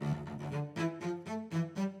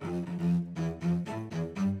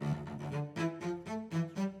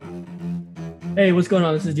Hey, what's going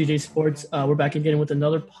on? This is DJ Sports. We're back again with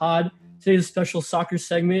another pod. Today's a special soccer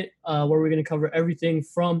segment where we're going to cover everything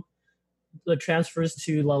from the transfers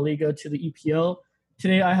to La Liga to the EPL.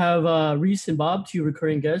 Today I have Reese and Bob, two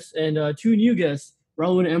recurring guests, and two new guests,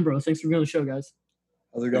 Raul and Ambrose. Thanks for being on the show, guys.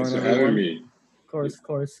 How's it going, Thanks for everyone? having me. Of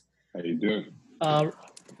course. How you doing?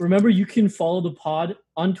 Remember, you can follow the pod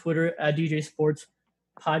on Twitter at DJ Sports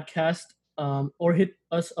Podcast. Or hit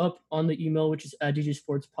us up on the email, which is at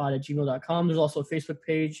djsportspod@gmail.com. There's also a Facebook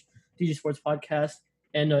page, DJ Sports Podcast,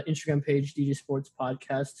 and an Instagram page, DJ Sports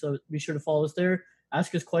Podcast. So be sure to follow us there,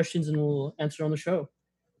 ask us questions, and we'll answer on the show.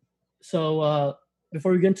 So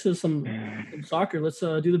before we get into some soccer, let's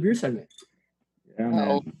do the beer segment. Yeah,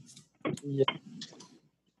 man. Yeah.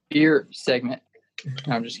 Beer segment.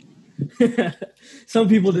 No, I'm just kidding. Some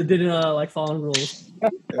people that didn't like following rules. Yeah,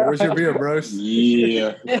 where's your beer, bros?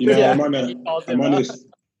 Yeah, Yeah. I'm on a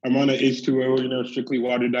H2O, strictly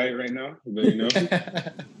water diet right now.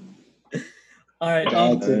 But All right.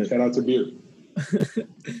 shout out to beer.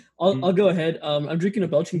 I'll go ahead. I'm drinking a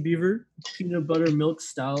Belching Beaver peanut butter milk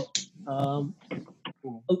stout. A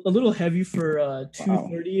little heavy for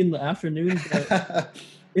 2:30 in the afternoon, but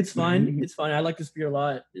it's fine. It's fine. I like this beer a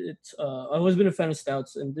lot. It's I've always been a fan of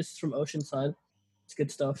stouts, and this is from Oceanside. It's good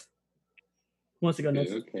stuff. Who wants to go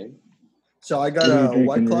next? Okay. So I got a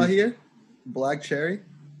White Claw here, black cherry.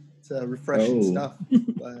 It's refreshing stuff.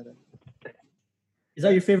 But, Is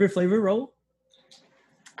that your favorite flavor, Raul?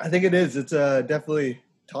 I think it is. It's definitely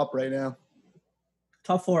top right now.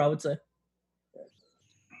 Top 4, I would say.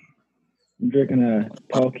 I'm drinking a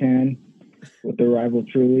tall can with the rival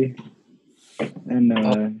Truly. And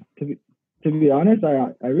to be honest,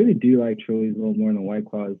 I really do like Truly's a little more than White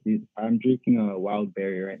Claws. I'm drinking a Wild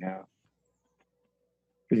Berry right now.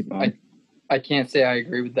 Pretty bomb. I can't say I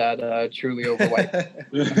agree with that. Truly over White.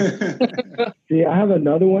 See, I have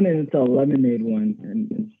another one, and it's a lemonade one, and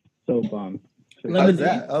it's so bomb. How's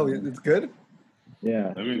that? Oh, it's good?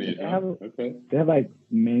 Yeah. Lemonade, They huh? have, Okay. they have like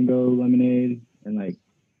mango lemonade and like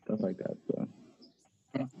stuff like that. So.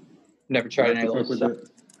 Never tried any of those. I'm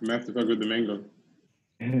gonna have to fuck with the mango.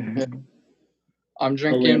 I'm Oh, wait,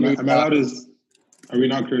 drinking. am I allowed to? Are we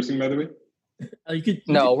not cursing, by the way? You could.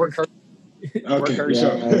 No, we're cursing. Okay. cursing.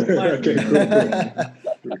 Okay.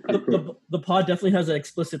 Cool. The pod definitely has an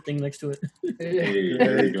explicit thing next to it. Hey,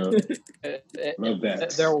 there you go. Love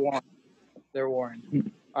that. They're warned.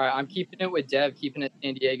 All right, I'm keeping it with Dev, keeping it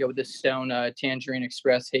San Diego with the Stone Tangerine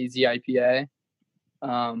Express Hazy IPA.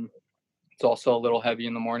 It's also a little heavy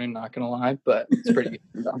in the morning, not gonna lie, but it's pretty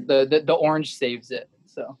good stuff. The orange saves it.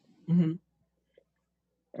 So Mm-hmm.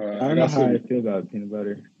 I don't know how I feel about peanut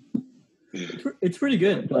butter. It's pretty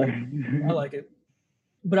good. Like, I like it.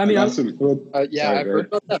 But I mean, yeah, Sorry, I've heard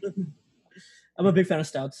about that. I'm a big fan of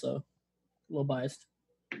stouts, so a little biased.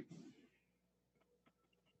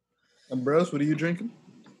 And bros, what are you drinking?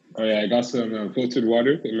 Oh yeah, I got some filtered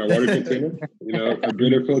water in my water container. A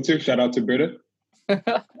Brita filter. Shout out to Brita.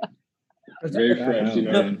 Very fresh.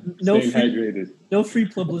 No Staying free, hydrated. no free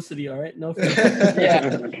publicity. All right, no free.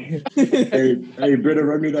 Yeah. Hey, Brita,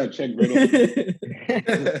 run me that check, Brita.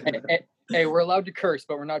 Hey, we're allowed to curse,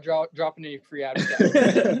 but we're not dropping any free advertising.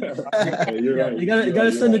 Hey, you're right. You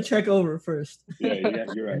gotta send the check over first. Yeah,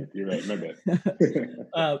 you're right. You're right. My bad.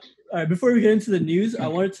 All right, before we get into the news, I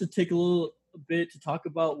wanted to take a little bit to talk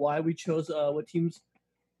about why we chose what teams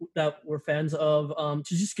that we're fans of,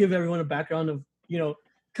 to just give everyone a background of,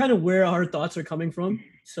 kind of where our thoughts are coming from,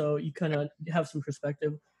 so you kind of have some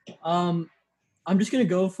perspective. I'm just going to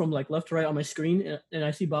go from like left to right on my screen, and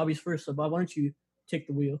I see Bobby's first. So Bob, why don't you take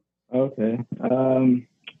the wheel? Okay.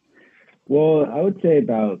 Well, I would say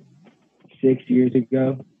about 6 years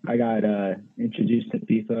ago, I got introduced to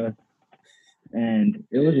FIFA, and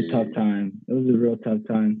it was a tough time. It was a real tough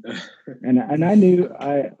time, and I knew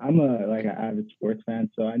I'm an avid sports fan,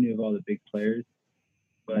 so I knew of all the big players,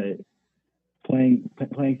 but playing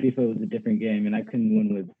FIFA was a different game, and I couldn't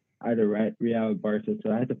win with either Real or Barca,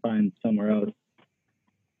 so I had to find somewhere else.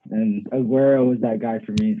 And Aguero was that guy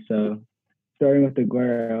for me. So starting with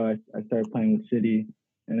Aguero, I started playing with City,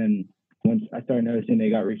 and then once I started noticing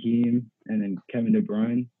they got Raheem and then Kevin De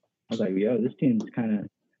Bruyne, I was like, yo, this team's kind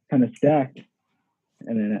of stacked.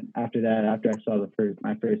 And then after that, after I saw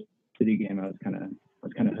my first City game, I was kind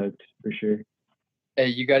of hooked for sure. Hey,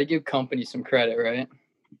 you got to give company some credit, right?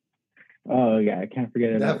 Oh yeah, I can't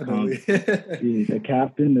forget about Definitely. Dude, the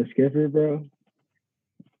captain, the skipper, bro.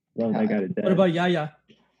 Love that guy to death. What about Yaya?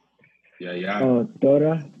 Yeah. Oh,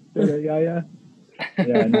 Dora, Yaya.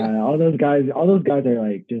 Yeah, nah, all those guys are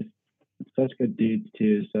like just such good dudes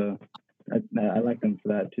too. So I like them for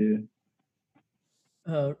that too.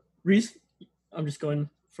 Reese, I'm just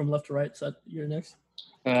going from left to right. So you're next.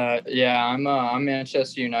 Yeah, I'm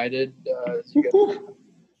Manchester United. As you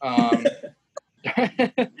guys,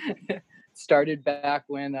 started back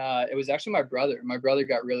when it was actually my brother. My brother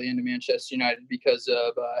got really into Manchester United because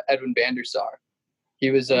of Edwin van der Sar. He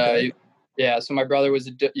was so my brother was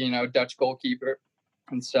a Dutch goalkeeper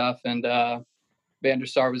and stuff, and van der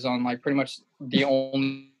Sar was on like pretty much the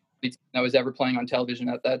only team that was ever playing on television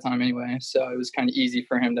at that time anyway. So it was kind of easy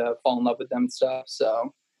for him to fall in love with them and stuff.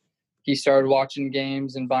 So he started watching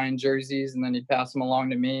games and buying jerseys, and then he'd pass them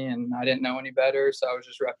along to me, and I didn't know any better, so I was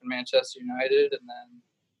just repping Manchester United. And then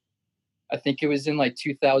I think it was in like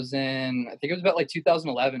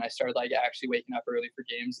 2011, I started like actually waking up early for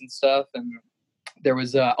games and stuff. And there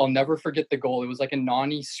was I'll never forget the goal. It was like a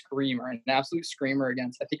Nani screamer, an absolute screamer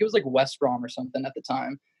against, I think it was like West Brom or something at the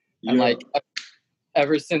time. And like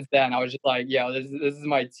ever since then, I was just like, yo, this is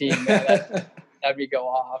my team. That had me go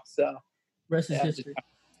off. So rest is history.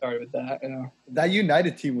 Started with that. That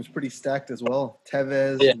United team was pretty stacked as well.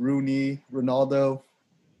 Tevez, Rooney, Ronaldo.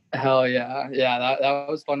 Hell yeah. That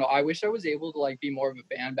was fun. I wish I was able to like be more of a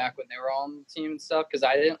fan back when they were on the team and stuff, because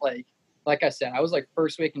I didn't like I said, I was like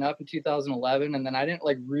first waking up in 2011, and then I didn't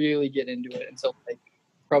like really get into it until like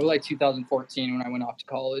probably like 2014 when I went off to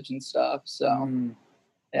college and stuff. So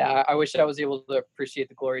yeah, I wish I was able to appreciate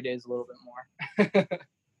the glory days a little bit more.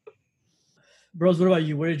 Bros, what about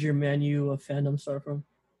you? Where did your Man U fandom start from?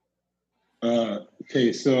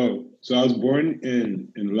 Okay, so I was born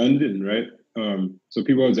in London, right? So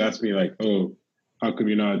people always ask me like, oh, how come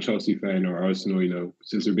you're not a Chelsea fan or Arsenal,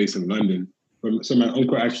 since they're based in London? So my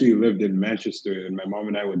uncle actually lived in Manchester, and my mom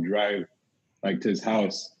and I would drive like to his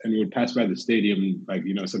house, and we would pass by the stadium. Like,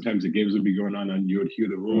 sometimes the games would be going on and you would hear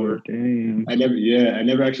the roar. Oh, damn. I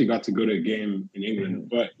never actually got to go to a game in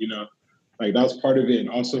England, but like that was part of it. And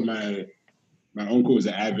also my uncle was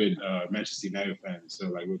an avid Manchester United fan, so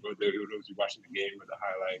like we'd go there, he would always be watching the game or the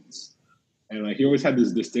highlights, and like he always had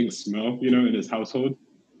this distinct smell, in his household,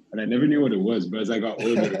 and I never knew what it was. But as I got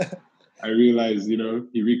older, I realized,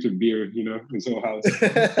 he reeked of beer, his whole house.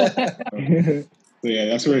 So yeah,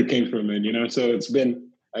 that's where it came from, and so I've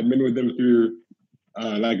been with them through,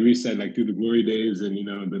 like Reece said, like through the glory days and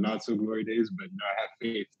the not so glory days, but I have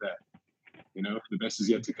faith that the best is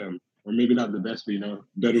yet to come. Or maybe not the best, but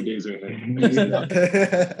better days are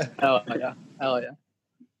ahead. Hell yeah,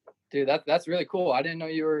 dude. That's really cool. I didn't know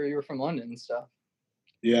you were from London and stuff.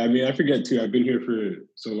 Yeah, I mean, I forget too. I've been here for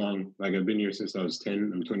so long. Like I've been here since I was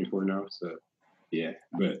 10. I'm 24 now, so yeah.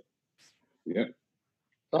 But yeah,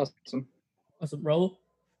 awesome, Raul.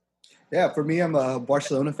 Yeah, for me, I'm a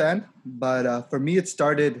Barcelona fan, but for me, it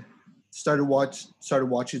started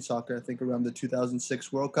watching soccer. I think around the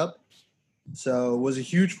 2006 World Cup. So was a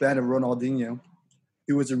huge fan of Ronaldinho.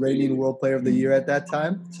 He was a reigning World Player of the Year at that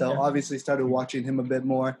time. So obviously started watching him a bit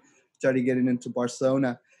more, started getting into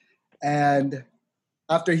Barcelona. And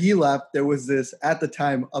after he left, there was this, at the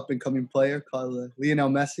time, up-and-coming player called Lionel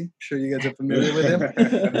Messi. I'm sure you guys are familiar with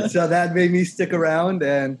him. So that made me stick around.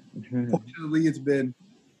 And fortunately, it's been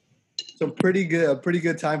a pretty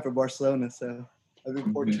good time for Barcelona. So I've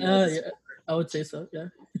been fortunate. Yeah, I would say so, yeah.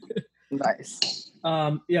 Nice.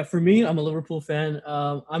 Yeah, for me, I'm a Liverpool fan.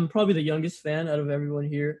 I'm probably the youngest fan out of everyone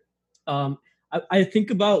here. I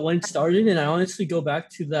think about when it started, and I honestly go back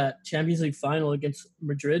to that Champions League final against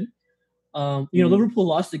Madrid. Liverpool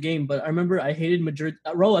lost the game, but I remember I hated Madrid.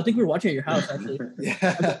 Raul, I think we were watching at your house, actually.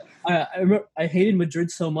 Yeah. I remember I hated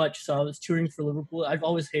Madrid so much, so I was cheering for Liverpool. I've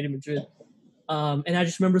always hated Madrid. And I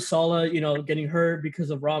just remember Salah, getting hurt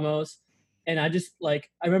because of Ramos. And I just, I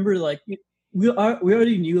remember, we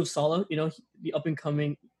already knew of Salah, the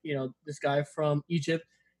up-and-coming, this guy from Egypt.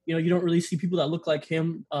 You don't really see people that look like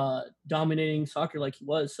him dominating soccer like he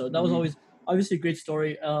was. So that was always obviously a great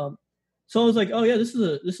story. So I was like, oh yeah, this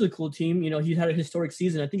is a cool team. He had a historic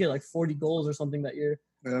season. I think he had like 40 goals or something that year.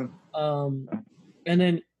 Yeah. And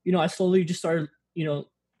then I slowly just started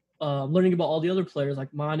learning about all the other players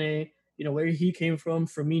like Mane, where he came from,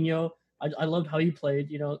 Firmino. I loved how he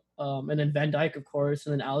played, and then Van Dijk, of course,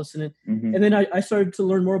 and then Alisson. And then I started to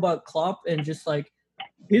learn more about Klopp and just like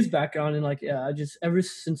his background. And I just, ever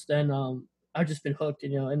since then, I've just been hooked,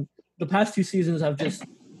 and the past 2 seasons I've just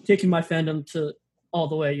taken my fandom to all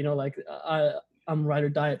the way, I'm ride or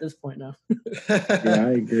die at this point now. Yeah,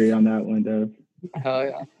 I agree on that one, though. Hell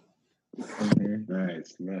yeah.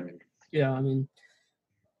 Nice. Yeah, I mean,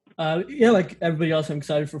 like everybody else, I'm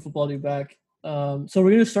excited for football to be back. So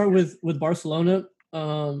we're gonna start with Barcelona.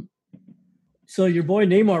 So your boy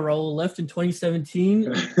Neymar, Raul, left in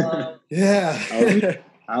 2017. Yeah.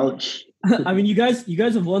 Ouch. I mean, you guys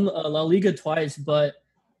have won La Liga twice, but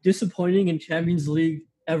disappointing in Champions League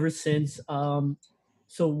ever since.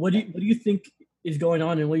 So what do you think is going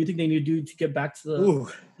on, and what do you think they need to do to get back to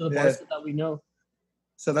the Barca that we know?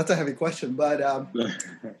 So that's a heavy question, but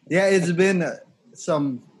yeah, it's been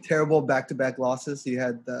some terrible back-to-back losses. He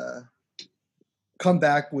had the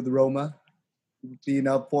comeback with Roma, being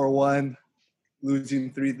up 4-1,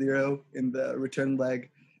 losing 3-0 in the return leg.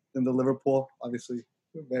 Then the Liverpool, obviously,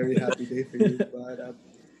 a very happy day for you. But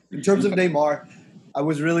in terms of Neymar, I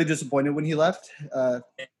was really disappointed when he left.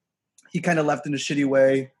 He kind of left in a shitty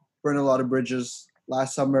way, burned a lot of bridges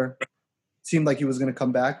last summer. Seemed like he was going to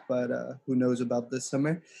come back, but who knows about this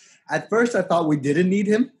summer. At first, I thought we didn't need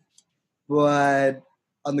him, but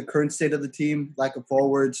on the current state of the team, lack of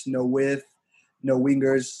forwards, no width, no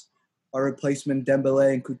wingers, our replacement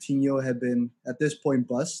Dembele and Coutinho have been, at this point,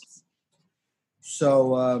 busts.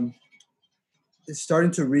 So it's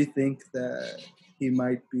starting to rethink that he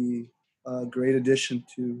might be a great addition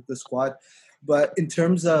to the squad. But in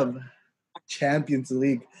terms of Champions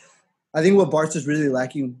League, I think what Barca is really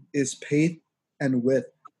lacking is pace and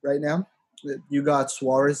width right now. You got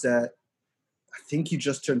Suarez that I think he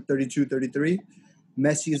just turned 32, 33.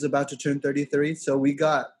 Messi is about to turn 33. So we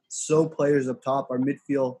got players up top. Our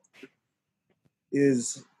midfield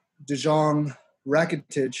is De Jong,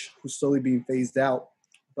 Rakitic, who's slowly being phased out.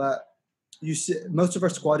 But you see, most of our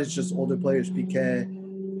squad is just older players, Piqué,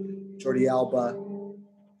 Jordi Alba,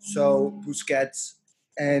 so Busquets.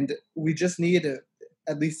 And we just need,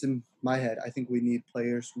 at least in my head, I think we need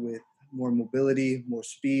players with more mobility, more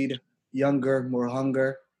speed, younger, more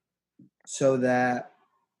hunger, so that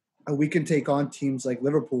we can take on teams like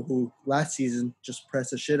Liverpool, who last season just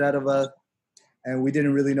pressed the shit out of us, and we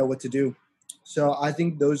didn't really know what to do. So I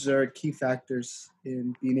think those are key factors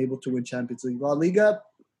in being able to win Champions League. La Liga,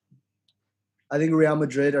 I think Real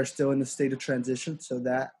Madrid are still in a state of transition, so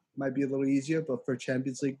that might be a little easier. But for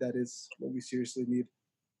Champions League, that is what we seriously need.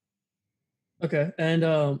 Okay, and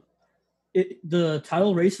the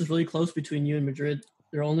title race is really close between you and Madrid.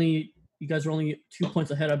 You guys are only 2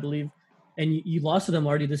 points ahead, I believe, and you lost to them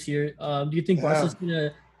already this year. Do you think Barca's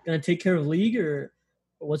gonna take care of the league, or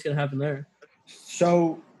what's gonna happen there?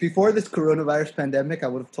 So before this coronavirus pandemic, I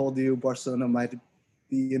would have told you Barcelona might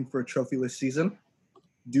be in for a trophyless season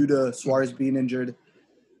due to Suarez being injured.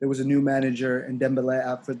 There was a new manager and Dembele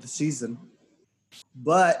out for the season.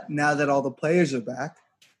 But now that all the players are back,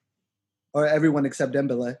 or everyone except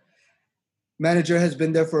Dembele, manager has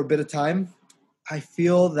been there for a bit of time. I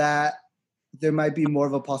feel that there might be more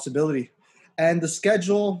of a possibility. And the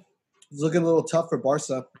schedule is looking a little tough for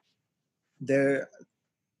Barca.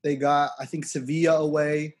 They got, I think, Sevilla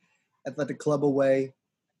away, Athletic Club away,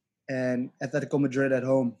 and Atletico Madrid at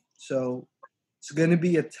home. So it's going to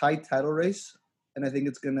be a tight title race, and I think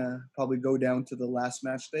it's going to probably go down to the last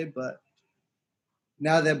match day. But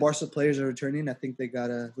now that Barca players are returning, I think they got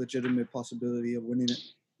a legitimate possibility of winning it.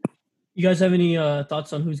 You guys have any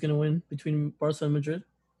thoughts on who's going to win between Barca and Madrid?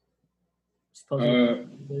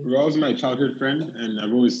 Raul's my childhood friend, and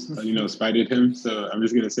I've always, spited him. So I'm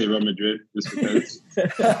just gonna say Real Madrid, just because.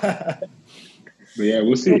 But yeah,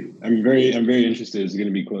 we'll see. I'm very interested. It's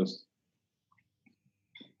gonna be close.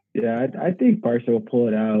 Yeah, I think Barca will pull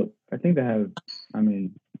it out. I think they have. I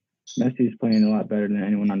mean, Messi's playing a lot better than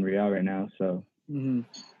anyone on Real right now, so I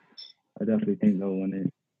definitely think they'll win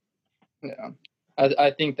it. Yeah,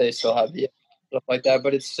 I think they still have the stuff like that,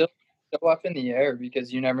 but it's still up in the air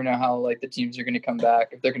because you never know how the teams are going to come back,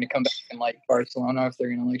 if they're going to come back in Barcelona, if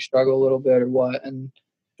they're going to struggle a little bit or what, and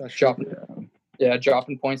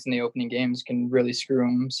dropping points in the opening games can really screw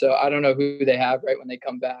them. So I don't know who they have right when they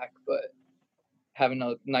come back, but having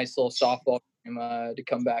a nice little softball game to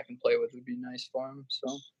come back and play with would be nice for them.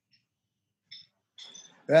 So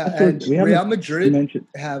yeah, and Real Madrid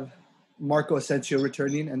have Marco Asensio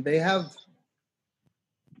returning, and they have,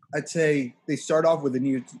 I'd say they start off with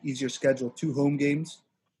an easier schedule, 2 home games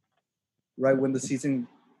right when the season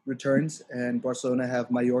returns, and Barcelona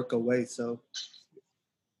have Mallorca away. So,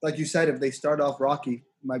 like you said, if they start off rocky,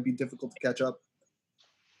 it might be difficult to catch up.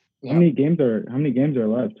 How many games are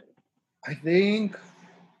left? I think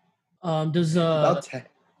does La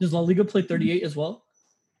Liga play 38 as well?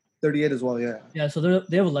 38 as well, yeah. Yeah, so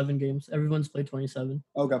they have 11 games. Everyone's played 27.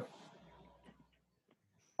 Okay.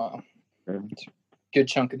 Wow. Good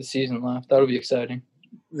chunk of the season left. That'll be exciting.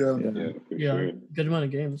 Yeah. Sure. Good amount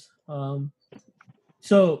of games.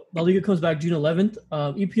 So La Liga comes back June 11th.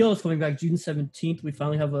 EPL is coming back June 17th. We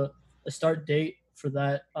finally have a start date for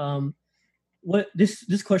that. What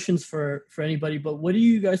this question's for anybody, but what do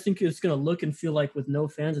you guys think it's going to look and feel like with no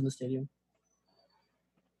fans in the stadium?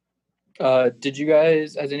 Has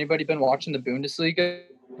anybody been watching the Bundesliga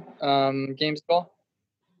games at all?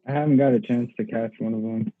 I haven't got a chance to catch one of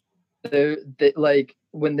them. They like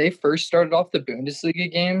when they first started off the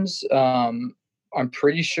Bundesliga games, I'm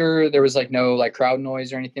pretty sure there was like no like crowd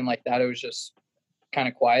noise or anything like that. It was just kind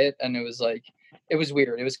of quiet, and it was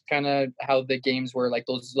weird. It was kind of how the games were, like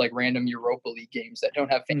those like random Europa League games that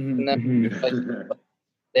don't have fans in them. But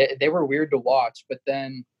they were weird to watch. But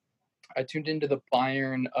then I tuned into the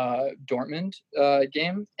Bayern Dortmund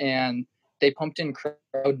game, and they pumped in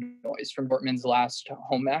crowd noise from Dortmund's last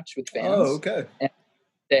home match with fans. Oh, okay. And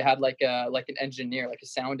they had like an engineer, like a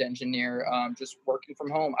sound engineer, just working from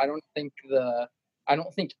home. I don't think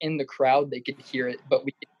in the crowd they could hear it, but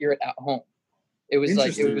we could hear it at home. It was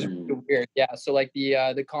really weird. Yeah. So like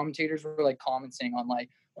the commentators were like commenting on like,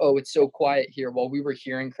 oh, it's so quiet here while we were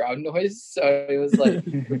hearing crowd noise. So it was like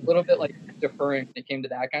a little bit like deferring when it came to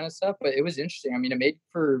that kind of stuff. But it was interesting. I mean, it made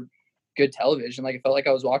for good television. Like it felt like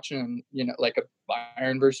I was watching, like a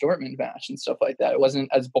Bayern versus Dortmund match and stuff like that. It wasn't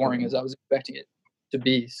as boring as I was expecting it to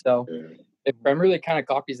be. So if Premier League kind of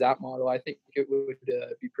copies that model, I think it would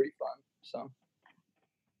be pretty fun. So.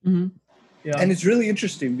 Mm-hmm. Yeah. And it's really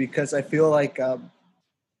interesting because I feel like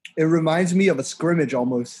it reminds me of a scrimmage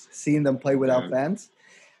almost, seeing them play without fans.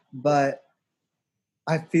 But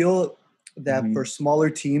I feel that for smaller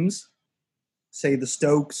teams, say the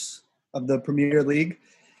Stokes of the Premier League,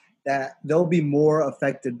 that they'll be more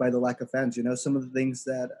affected by the lack of fans. Some of the things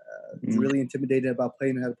that is really intimidating about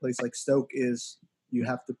playing at a place like Stoke is you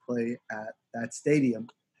have to play at that stadium.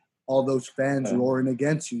 All those fans roaring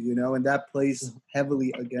against you, and that plays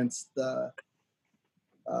heavily against the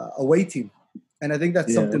away team. And I think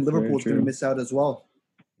that's something Liverpool's going to miss out as well.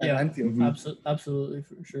 Yeah, absolutely,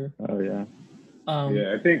 for sure. Oh, yeah.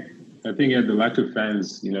 I think the lack of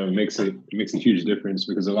fans, makes a huge difference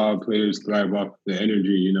because a lot of players thrive off the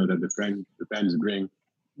energy, that the fans bring.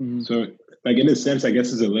 Mm-hmm. So, like in a sense, I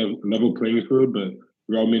guess it's a level playing field, but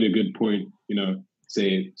Raul made a good point,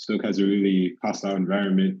 say Stoke has a really hostile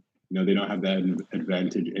environment. They don't have that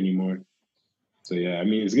advantage anymore. So, yeah, I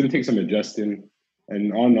mean, it's going to take some adjusting.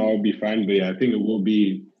 And all in all, it'll be fine. But, yeah, I think it will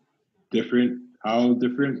be different. How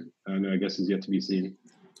different? I don't know. I guess it's yet to be seen.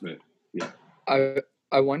 But, yeah.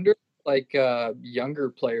 I wonder, like, younger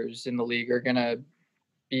players in the league are going to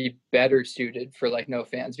be better suited for, like, no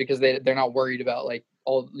fans because they're not worried about, like,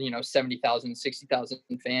 all, 70,000, 60,000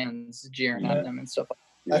 fans jeering at them and stuff like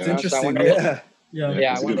that. That's interesting. So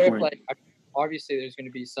I wonder if, like, obviously there's going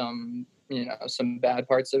to be some, some bad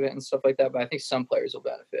parts of it and stuff like that, but I think some players will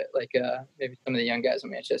benefit. Like maybe some of the young guys in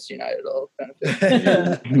Manchester United will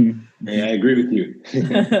benefit. Yeah, I agree with you.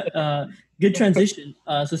 Good transition.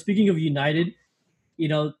 So speaking of United,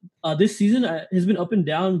 this season has been up and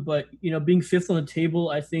down, but, being fifth on the table,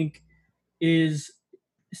 I think is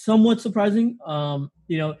somewhat surprising.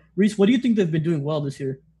 Reese, what do you think they've been doing well this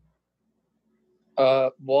year?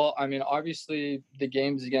 Well, I mean, obviously the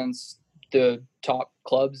games against the top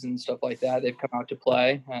clubs and stuff like that, they've come out to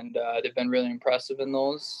play, and they've been really impressive in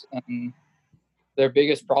those. And their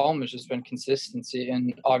biggest problem has just been consistency.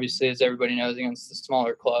 And obviously, as everybody knows, against the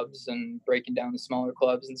smaller clubs and breaking down the smaller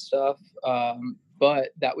clubs and stuff.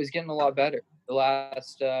 But that was getting a lot better. The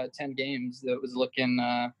last 10 games, it was looking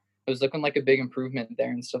like a big improvement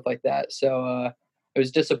there and stuff like that. So it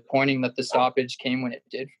was disappointing that the stoppage came when it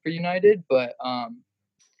did for United. But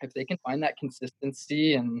if they can find that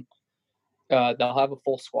consistency and they'll have a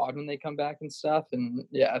full squad when they come back and stuff. And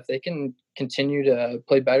yeah, if they can continue to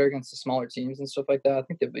play better against the smaller teams and stuff like that, I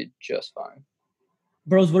think they'll be just fine.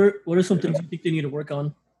 Bros, what are some things you think they need to work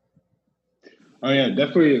on? Oh yeah,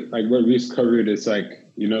 definitely. Like what Reese covered, it's like,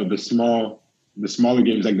 the smaller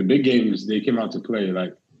games, like the big games, they came out to play.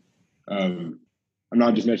 Like, I'm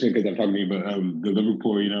not just mentioning because I'm talking to you, but the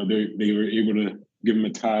Liverpool, they were able to give them a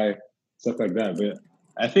tie, stuff like that. But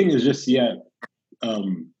I think it's just,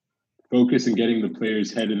 focus and getting the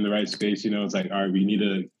players' head in the right space. It's like, all right, we need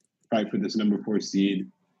to fight for this number 4 seed.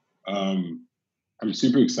 I'm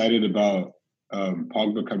super excited about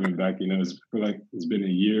Pogba coming back. It's been a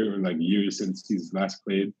year or like years since he's last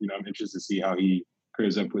played. I'm interested to see how he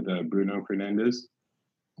pairs up with Bruno Fernandes.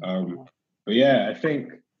 But yeah, I think,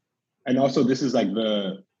 and also this is like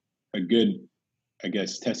a good, I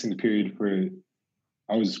guess, testing period for.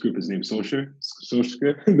 I always screw up his name, Solskjaer,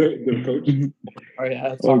 the coach. Oh yeah,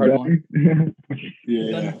 that's a hard one.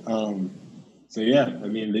 Yeah. So yeah, I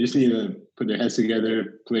mean, they just need to put their heads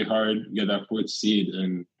together, play hard, get that 4th seed,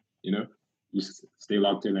 and just stay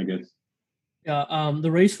locked in, I guess. Yeah.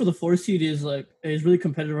 The race for the 4th seed is really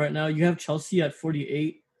competitive right now. You have Chelsea at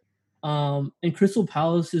 48, and Crystal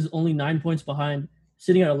Palace is only 9 points behind,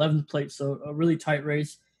 sitting at 11th place. So a really tight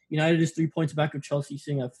race. United is 3 points back of Chelsea,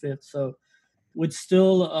 sitting at 5th. So. with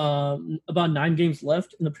still about 9 games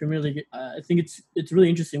left in the Premier League, I think it's really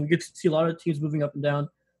interesting. We get to see a lot of teams moving up and down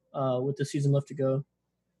with the season left to go.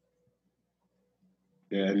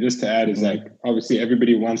 Yeah, and just to add is like obviously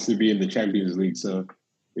everybody wants to be in the Champions League, so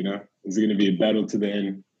it's going to be a battle to the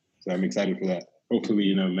end. So I'm excited for that.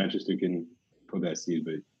 Hopefully, Manchester can pull that seed,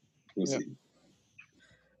 but we'll see.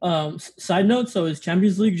 Side note: so is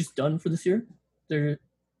Champions League just done for this year?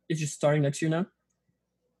 It's just starting next year now.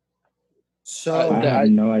 So I have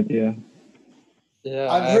no idea.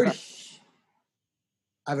 Yeah,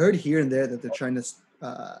 I've heard here and there that they're trying to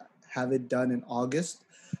have it done in August,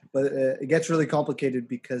 but it gets really complicated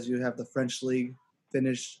because you have the French league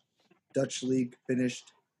finished, Dutch league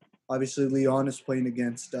finished. Obviously, Lyon is playing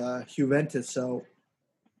against Juventus, so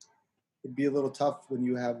it'd be a little tough when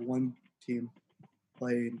you have one team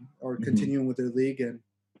playing or continuing with their league and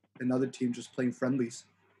another team just playing friendlies.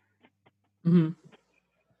 Mm-hmm.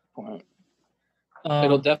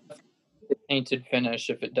 It'll definitely be a tainted finish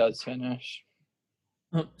if it does finish.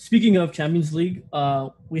 Speaking of Champions League,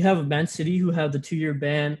 we have Man City who have the 2-year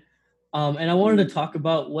ban, and I wanted to talk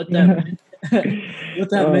about what that meant. What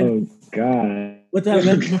that meant. God. What that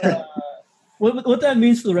meant. What that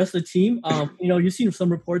means for the rest of the team. You've seen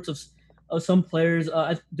some reports of some players.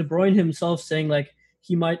 De Bruyne himself saying like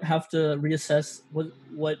he might have to reassess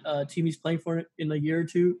what team he's playing for in a year or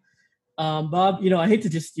two. Bob, I hate to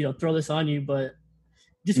just throw this on you, but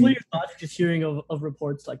just what are your thoughts just hearing of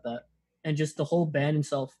reports like that and just the whole ban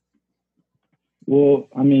itself? Well,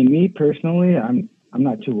 I mean, me personally, I'm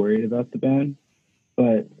not too worried about the ban,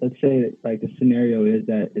 but let's say like the scenario is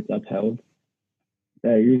that it's upheld,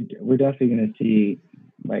 that we're definitely going to see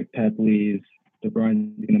like Pep leaves, De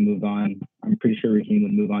Bruyne's going to move on. I'm pretty sure Raheem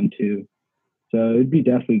would move on too. So it'd be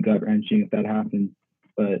definitely gut wrenching if that happens.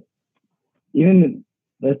 But even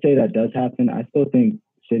let's say that does happen, I still think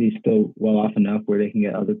City's still well off enough where they can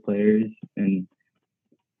get other players, and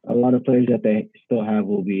a lot of players that they still have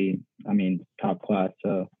will be, top class.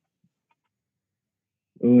 So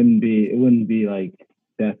it wouldn't be like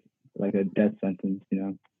death, like a death sentence,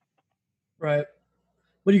 Right.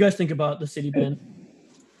 What do you guys think about the City ban?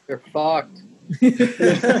 They're fucked. Fuck,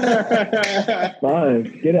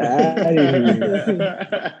 get out of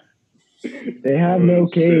here. They have no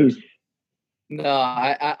case. No,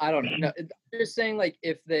 I don't know. I'm just saying, like,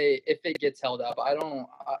 if it gets held up,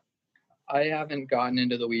 I haven't gotten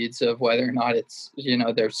into the weeds of whether or not it's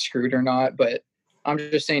they're screwed or not. But I'm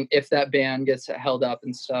just saying, if that ban gets held up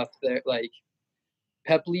and stuff, that like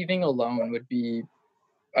Pep leaving alone would be,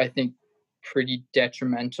 I think, pretty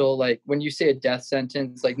detrimental. Like when you say a death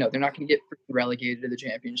sentence, like no, they're not going to get relegated to the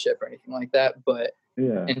championship or anything like that. But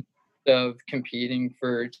instead of competing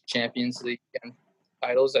for Champions League and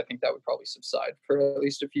titles, I think that would probably subside for at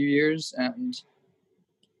least a few years. And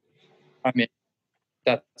I mean,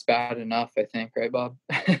 that's bad enough, I think, right, Bob?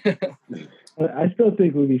 I still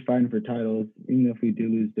think we'll be fighting for titles, even if we do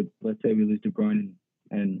lose let's say we lose De Bruyne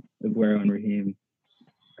and Aguero and Raheem.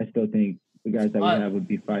 I still think the guys that we have would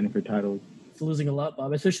be fighting for titles. It's losing a lot,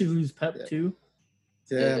 Bob. Especially lose Pep too.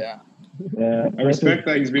 Yeah. I respect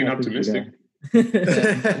that he's being optimistic. Who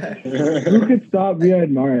could stop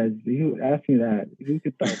Riyad Mahrez? You asked me that. Who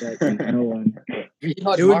could stop that? No one.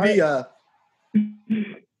 It would be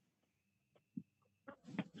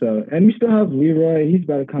So, and we still have Leroy. He's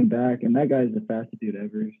about to come back, and that guy's the fastest dude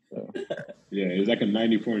ever. So. Yeah, he's like a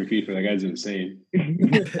 94 in FIFA. That guy's insane.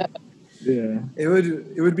 Yeah. It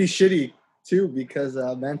would be shitty too because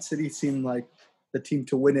Man City seemed like the team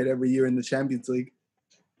to win it every year in the Champions League.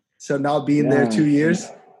 So now being there 2 years.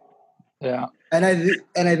 Yeah. And I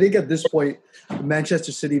think at this point,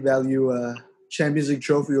 Manchester City value a Champions League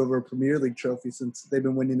trophy over a Premier League trophy since they've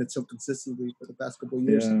been winning it so consistently for the past couple of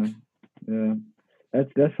years. Yeah. That's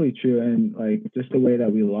definitely true. And like just the way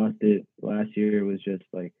that we lost it last year was just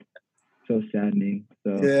like so saddening.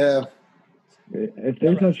 So yeah. If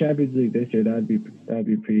there's no Champions League this year, that'd be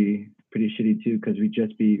pretty shitty too, because we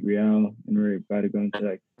just beat Real and we're about to go into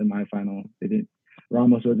like the semifinal.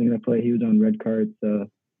 Ramos wasn't gonna play; he was on red card, so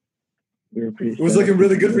we were pretty. It was looking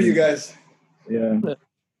really good for you guys. Yeah.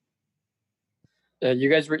 You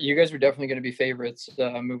guys were definitely going to be favorites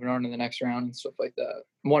moving on to the next round and stuff like that.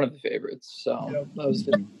 One of the favorites. So that was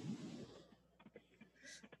good.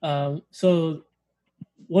 So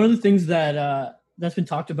one of the things that that's been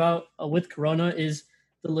talked about with Corona is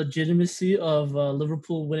the legitimacy of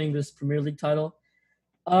Liverpool winning this Premier League title.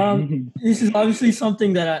 This is obviously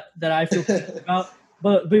something that I feel about.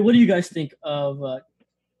 But what do you guys think of?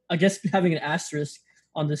 I guess having an asterisk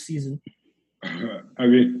on this season. I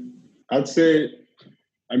mean, I'd say.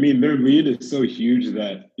 Their lead is so huge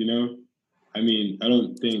that, I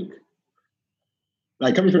don't think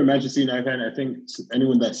like coming from a Manchester United fan, I think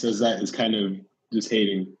anyone that says that is kind of just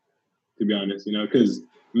hating, to be honest. Because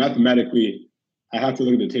mathematically, I have to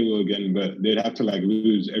look at the table again, but they'd have to like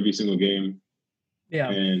lose every single game,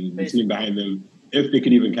 and the team behind them, if they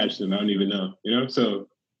could even catch them, I don't even know. So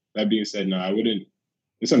that being said, no, I wouldn't.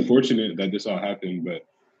 It's unfortunate that this all happened, but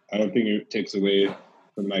I don't think it takes away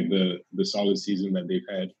from like the solid season that they've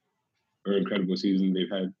had, or incredible season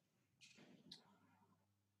they've had.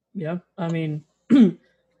 Yeah, I mean,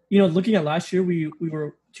 looking at last year, we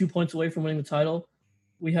were 2 points away from winning the title.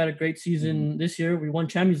 We had a great season this year. We won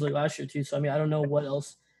Champions League last year too. So I mean, I don't know what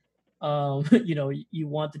else, you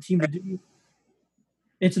want the team to do.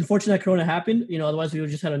 It's unfortunate that Corona happened. Otherwise we would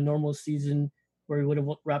have just had a normal season where we would have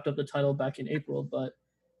wrapped up the title back in April. But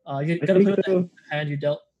you got to play with the hand you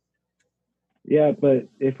dealt. Yeah, but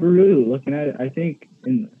if we're really looking at it, I think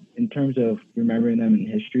in terms of remembering them in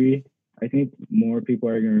history, I think more people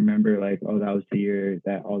are going to remember like, oh, that was the year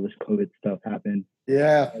that all this COVID stuff happened.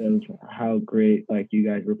 Yeah. And how great like you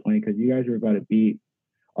guys were playing, because you guys were about to beat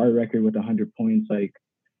our record with 100 points, like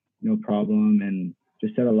no problem, and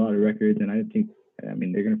just set a lot of records. And I think,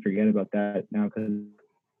 they're going to forget about that now because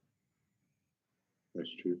that's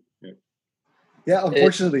true. Yeah. Yeah,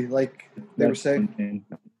 unfortunately, like they were saying,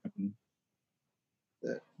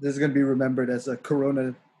 this is going to be remembered as a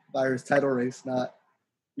coronavirus title race, not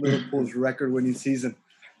Liverpool's record-winning season.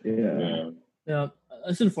 Yeah,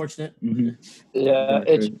 it's unfortunate. Mm-hmm. Yeah,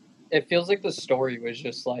 it feels like the story was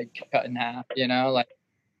just like cut in half. Like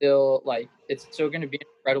still like it's still going to be an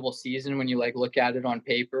incredible season when you like look at it on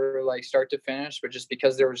paper, like start to finish. But just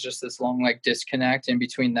because there was just this long like disconnect in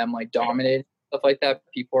between them like dominating stuff like that,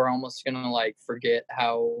 people are almost going to like forget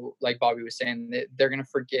how, like Bobby was saying, they're going to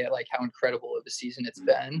forget like how incredible of a season it's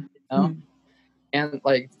been. And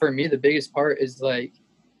like for me, the biggest part is like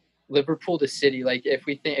Liverpool to City. Like if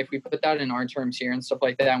we put that in our terms here and stuff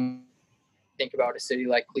like that, and think about a city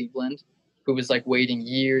like Cleveland, who was like waiting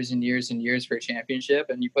years and years and years for a championship,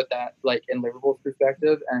 and you put that like in Liverpool's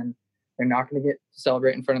perspective, and they're not going to get to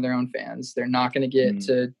celebrate in front of their own fans. They're not going to get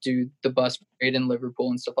to do the bus parade in Liverpool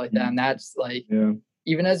and stuff like that. And that's like,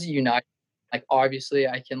 even as a United, like obviously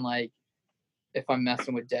I can like, if I'm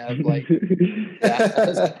messing with Dev, like how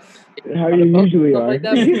you usually are. Like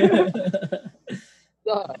that.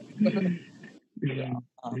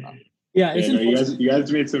 You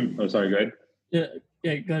guys made some. Oh, sorry. Go ahead.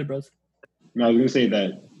 Yeah. Go ahead, bros. No, I was gonna say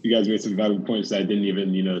that you guys made some valid points that I didn't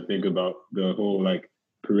even think about. The whole like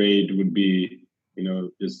parade would be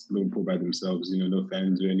just Liverpool by themselves. No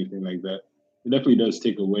fans or anything like that. It definitely does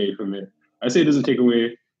take away from it. I say it doesn't take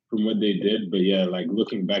away from what they did, but yeah, like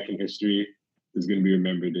looking back in history is gonna be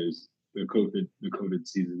remembered as the COVID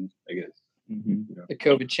season, I guess. Mm-hmm. The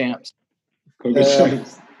COVID champs.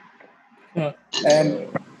 Champs. And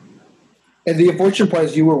the unfortunate part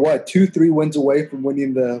is you were 2-3 wins away from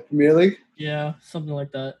winning the Premier League? Yeah, something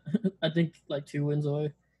like that. I think like 2 wins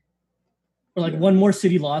away. Or like one more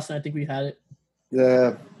City loss, and I think we had it.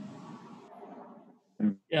 Yeah.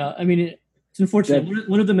 Yeah, I mean, it's unfortunate.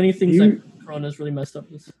 One of the many things that Corona's really messed up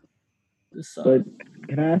this But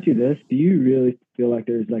can I ask you this? Do you really feel like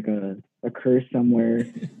there's like a curse somewhere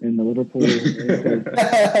in the Liverpool?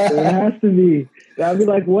 There has to be. I'd be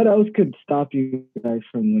like, what else could stop you guys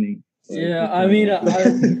from winning? Yeah, I mean,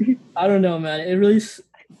 I don't know, man. It really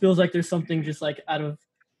feels like there's something just like out of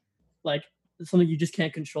like something you just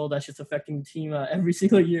can't control that's just affecting the team every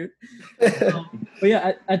single year. But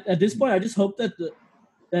yeah, at this point, I just hope that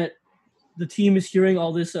the team is hearing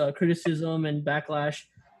all this criticism and backlash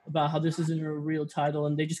about how this isn't a real title,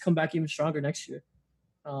 and they just come back even stronger next year.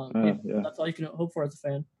 That's all you can hope for as a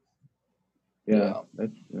fan. Yeah,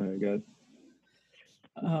 that's good.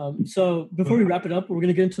 So before we wrap it up, we're going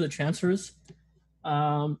to get into the transfers.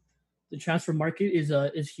 The transfer market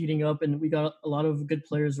is heating up, and we got a lot of good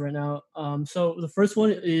players right now. So the first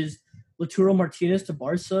one is Lautaro Martinez to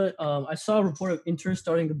Barca. I saw a report of Inter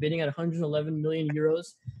starting the bidding at 111 million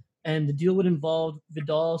euros, and the deal would involve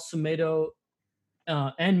Vidal, Semedo,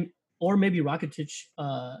 or maybe Rakitic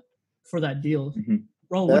for that deal. Mm-hmm.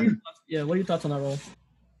 Raul, what are your thoughts on that, Raul?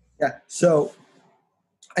 Yeah, so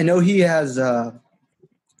I know he has I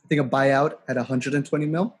think a buyout at 120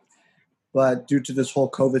 mil, but due to this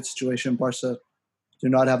whole COVID situation, Barca do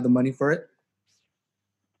not have the money for it.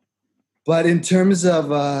 But in terms of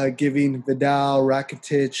giving Vidal,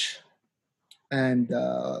 Rakitic, and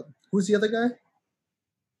who's the other guy?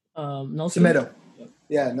 Nelson. Semedo.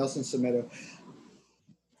 Yeah, Nelson Semedo.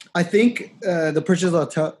 I think the purchase of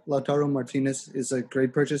Lautaro Martinez is a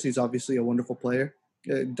great purchase. He's obviously a wonderful player,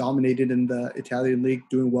 dominated in the Italian league,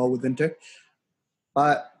 doing well with Inter.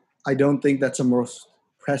 But I don't think that's a most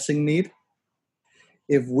pressing need.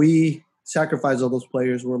 if we sacrifice all those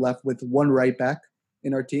players, we're left with one right back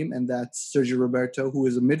in our team, and that's Sergio Roberto, who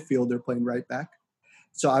is a midfielder playing right back.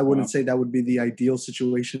 So I wouldn't say that would be the ideal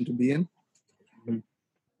situation to be in. Mhm.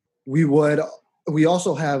 We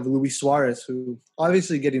also have Luis Suarez, who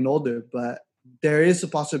obviously getting older, but there is a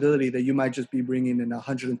possibility that you might just be bringing in a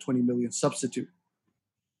 120 million substitute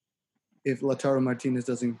if Lautaro Martinez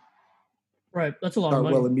doesn't Right. That's a lot of start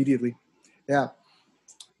money. well immediately. Yeah.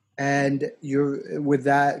 And you're with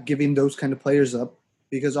that giving those kind of players up,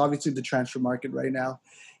 because obviously the transfer market right now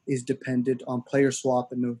is dependent on player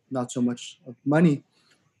swap and not so much of money.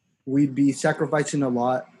 We'd be sacrificing a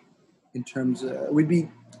lot in terms of, we'd be,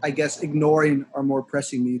 I guess, ignoring our more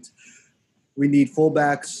pressing needs. We need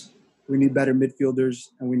fullbacks, we need better midfielders,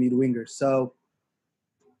 and we need wingers. So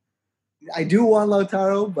I do want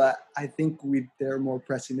Lautaro, but I think there are more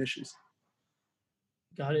pressing issues.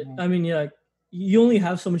 Got it. I mean, yeah, you only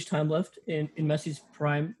have so much time left in Messi's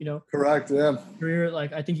prime, Correct, yeah. career.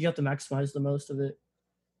 Like, I think you have to maximize the most of it.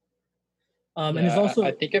 And Yeah, it's also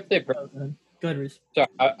I think if they go ahead, Reese. sorry,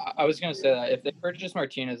 I was going to say that if they purchase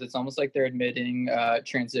Martinez, it's almost like they're admitting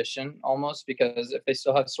transition almost, because if they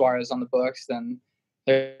still have Suarez on the books, then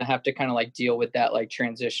they're going to have to kind of like deal with that like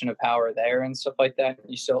transition of power there and stuff like that.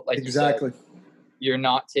 You still, like Exactly. you said, you're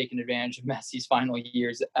not taking advantage of Messi's final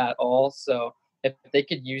years at all. So if they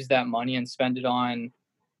could use that money and spend it on,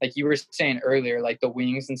 like you were saying earlier, like the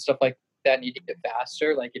wings and stuff like that need to get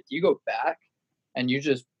faster. Like if you go back and you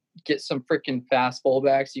just get some freaking fast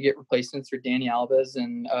fullbacks, you get replacements for Danny Alves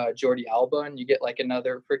and Jordi Alba, and you get like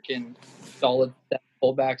another freaking solid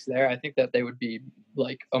fullbacks there. I think that they would be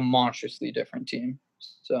like a monstrously different team.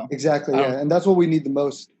 So Exactly, yeah. And that's what we need the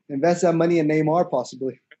most. Invest that money in Neymar,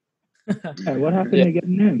 possibly. Hey, what happened to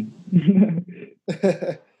getting him?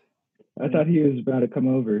 I thought he was about to come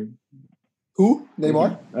over. Who?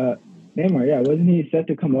 Neymar? Neymar, yeah. Wasn't he set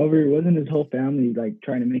to come over? Wasn't his whole family like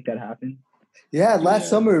trying to make that happen? Yeah, last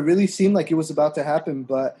summer it really seemed like it was about to happen,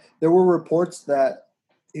 but there were reports that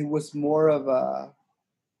it was more of a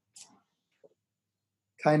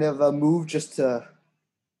kind of a move just to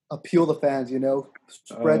appeal the fans,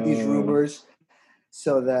 spread these rumors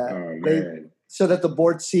so that the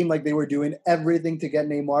board seemed like they were doing everything to get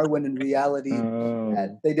Neymar, when in reality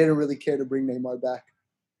they didn't really care to bring Neymar back.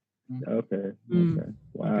 Okay.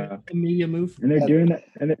 Wow. Okay. A media move. And they're doing that,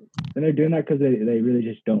 and they're doing that because they really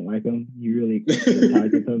just don't like him. You really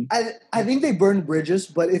tied with him. I think they burned bridges,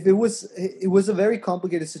 but if it was a very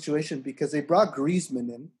complicated situation, because they brought Griezmann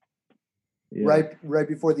in right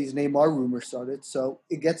before these Neymar rumors started. So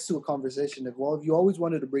it gets to a conversation of, well, if you always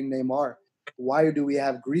wanted to bring Neymar, why do we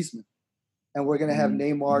have Griezmann? And we're going to have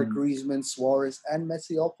Neymar, Griezmann, Suarez, and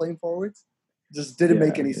Messi all playing forwards? Just didn't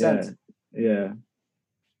make any sense. Yeah.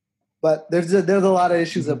 But there's a lot of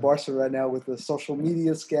issues at Barca right now with the social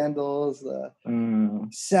media scandals, the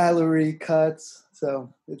salary cuts.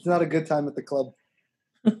 So it's not a good time at the club.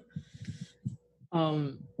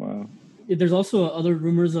 Wow. There's also other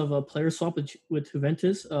rumors of a player swap with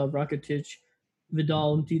Juventus, Rakitic,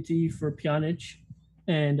 Vidal Umtiti for Pjanic,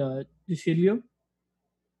 and Di Sciglio.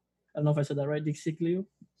 I don't know if I said that right, Di Sciglio.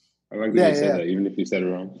 I like that you said that, even if you said it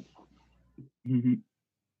wrong. Mm-hmm.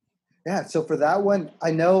 Yeah, so for that one,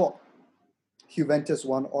 I know Juventus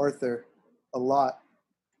won Arthur a lot.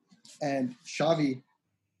 And Xavi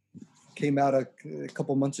came out a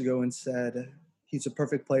couple months ago and said he's a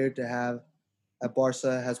perfect player to have at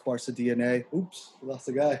Barca, has Barca DNA. Oops, lost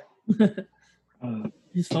the guy.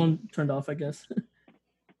 His phone turned off, I guess.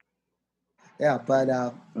 Yeah, but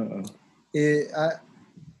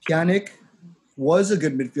Pjanic was a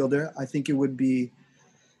good midfielder. I think it would be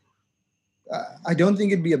I don't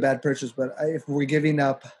think it'd be a bad purchase, but if we're giving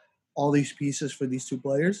up all these pieces for these two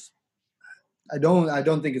players, I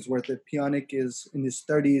don't think it's worth it. Pjanic is in his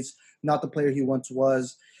 30s, not the player he once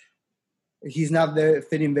was. He's not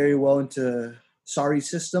fitting very well into Sarri's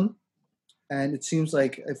system, and it seems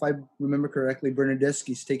like, if I remember correctly,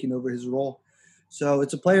 Bernardeschi's taking over his role. So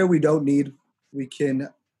it's a player we don't need. We can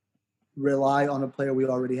rely on a player we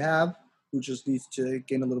already have, who just needs to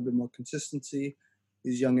gain a little bit more consistency.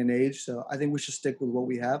 He's young in age, so I think we should stick with what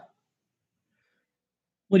we have.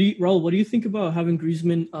 Raul, what do you think about having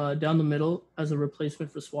Griezmann down the middle as a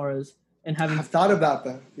replacement for Suarez, and having? I've thought about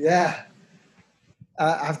that. Yeah,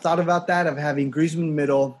 I've thought about that, of having Griezmann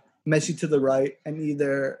middle, Messi to the right, and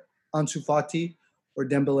either Ansu Fati or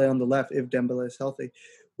Dembele on the left if Dembele is healthy,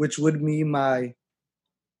 which would be my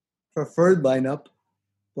preferred lineup.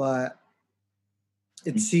 But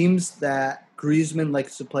it seems that Griezmann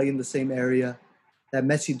likes to play in the same area that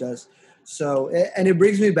Messi does. So, and it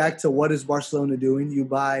brings me back to, what is Barcelona doing? You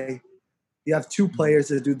have two players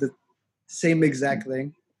that do the same exact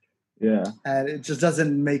thing. Yeah. And it just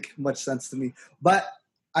doesn't make much sense to me. But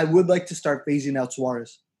I would like to start phasing out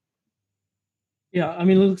Suarez. Yeah, I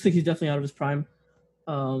mean, it looks like he's definitely out of his prime.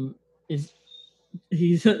 His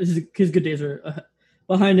good days are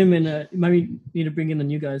behind him, and might need to bring in the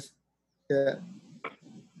new guys. Yeah.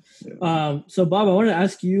 So Bob, I wanted to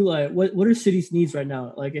ask you, like, what are City's needs right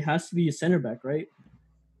now? Like, it has to be a center back, right?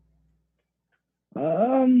 I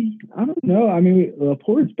don't know. I mean,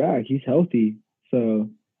 Laporte's back. He's healthy. So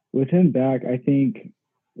with him back, I think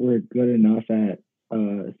we're good enough at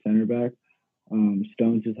center back.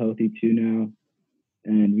 Stones is healthy too now,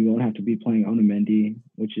 and we won't have to be playing Otamendi,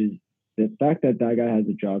 which is the fact that guy has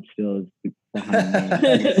a job still is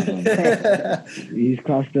behind me. He's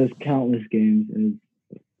cost us countless games, and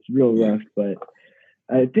it's real rough. But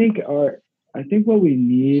I think what we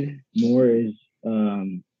need more is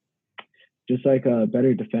just like a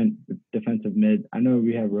better defensive mid. I know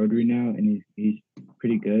we have Rodri now, and he's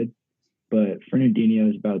pretty good, but Fernandinho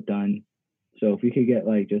is about done. So if we could get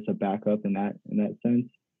like just a backup in that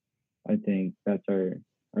sense, I think that's our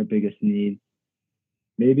biggest need.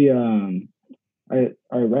 Maybe our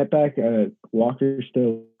right back Walker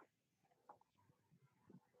still.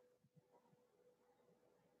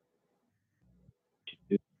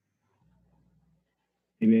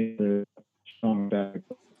 Maybe a strong back.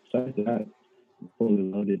 Besides that, fully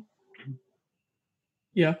loaded.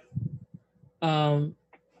 Yeah. I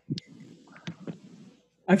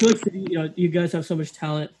feel like City, you guys have so much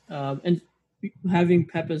talent, and having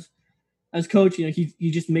Pep as coach,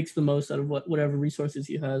 he just makes the most out of whatever resources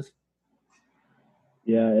he has.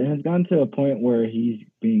 Yeah, it has gotten to a point where he's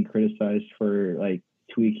being criticized for like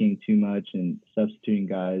tweaking too much and substituting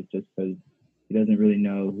guys just because he doesn't really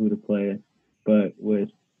know who to play. But with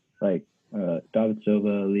like David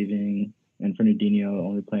Silva leaving and Fernandinho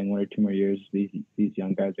only playing 1 or 2 more years, these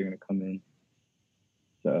young guys are going to come in.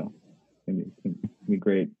 So it's going to be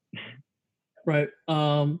great. Right.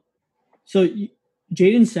 So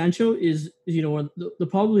Jadon Sancho is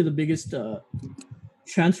probably the biggest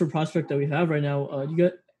transfer prospect that we have right now.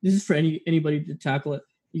 This is for anybody to tackle it.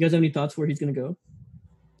 You guys have any thoughts where he's going to go?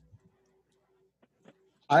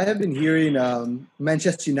 I have been hearing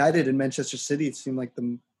Manchester United and Manchester City seem like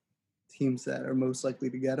the teams that are most likely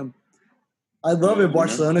to get him. I'd love if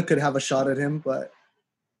Barcelona could have a shot at him, but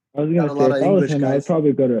I was going to say if I was him, I'd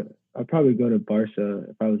probably go to Barca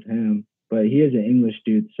if I was him. But he is an English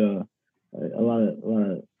dude, so a lot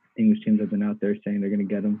of English teams have been out there saying they're going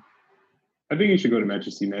to get him. I think he should go to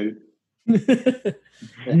Manchester United. I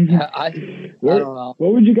don't know.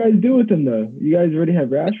 What would you guys do with him though? You guys already have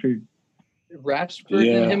Rashford.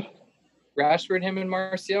 Rashford, him, and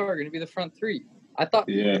Martial are going to be the front three. I thought,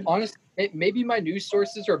 honestly, maybe my news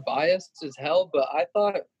sources are biased as hell, but I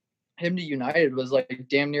thought him to United was like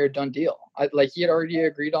damn near a done deal. He had already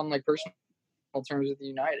agreed on like personal terms with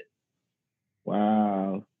United.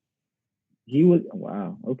 Wow. He was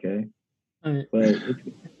okay. Right. But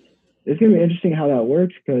it's gonna be interesting how that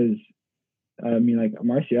works because I mean like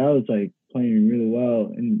Martial is like playing really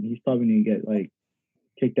well and he's probably gonna get like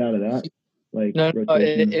kicked out of that. Like no,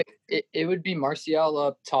 it would be Martial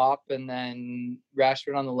up top and then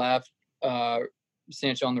Rashford on the left,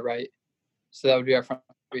 Sancho on the right. So that would be our front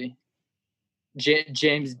three. Dan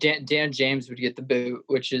James would get the boot,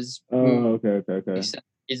 which is okay.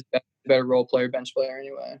 He's a better role player, bench player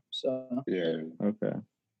anyway. So yeah, okay.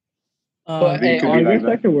 But I guess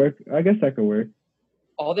that could work.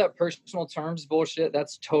 All that personal terms bullshit,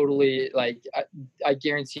 that's totally like I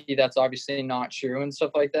guarantee that's obviously not true and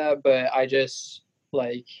stuff like that. But I just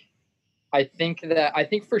like I think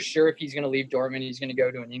for sure if he's gonna leave Dortmund, he's gonna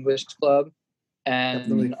go to an English club. And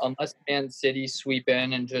definitely. Unless Man City sweep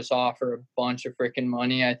in and just offer a bunch of freaking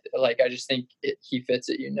money, I just think he fits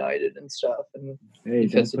at United and stuff. And hey,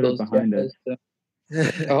 don't put it behind us. So.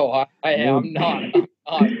 I'm not.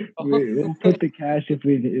 We'll put the cash if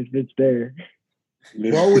it's there.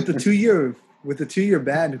 Well, with the 2-year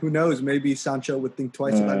ban, who knows? Maybe Sancho would think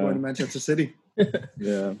twice about going to Manchester City.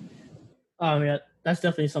 Yeah. Yeah, that's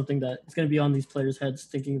definitely something that is going to be on these players' heads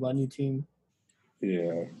thinking about a new team.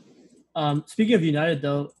 Yeah. Speaking of United,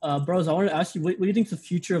 though, bros, I wanted to ask you, what do you think is the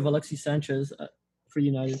future of Alexis Sanchez for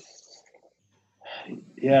United?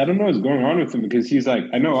 Yeah, I don't know what's going on with him because he's like,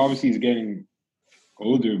 I know obviously he's getting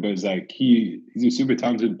older, but it's like he's a super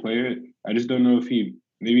talented player. I just don't know if he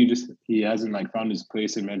hasn't like found his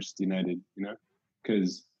place in Manchester United,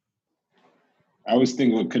 because I was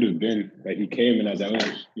thinking what could have been that he came and I was like,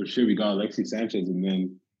 oh, we're sure we got Alexis Sanchez, and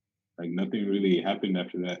then like nothing really happened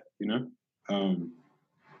after that,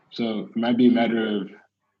 So it might be a matter of,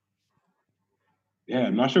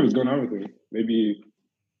 I'm not sure what's going on with him. Maybe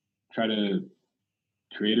try to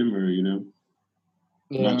trade him, or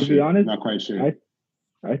Yeah. To be honest, not quite sure.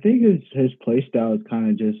 I think his play style is kind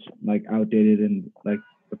of just like outdated in like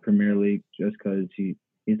the Premier League, just because he's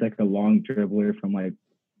like a long dribbler from like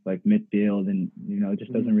midfield, and it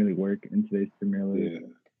just doesn't really work in today's Premier League. Yeah,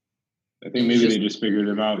 I think maybe they just figured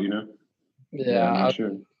him out. Yeah, I'm not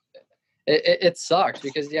sure. It sucks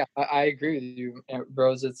because I agree with you,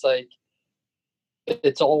 bros. It's like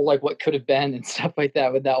it's all like what could have been and stuff like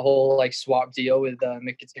that with that whole like swap deal with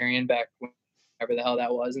Mkhitaryan back whenever the hell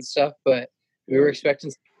that was and stuff. But we were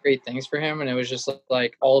expecting some great things for him, and it was just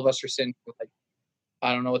like all of us were sitting like,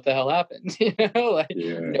 I don't know what the hell happened. Nobody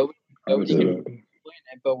can explain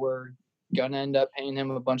it, but we're gonna end up paying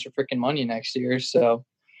him a bunch of freaking money next year. So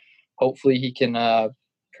hopefully he can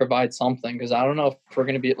provide something, because I don't know if we're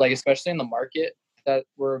gonna be like, especially in the market that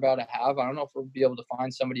we're about to have, I don't know if we'll be able to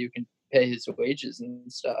find somebody who can pay his wages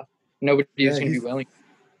and stuff. Nobody is gonna be willing.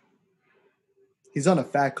 He's on a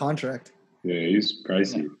fat contract. Yeah, he's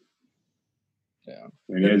pricey. Yeah.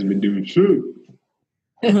 And he hasn't been doing shit.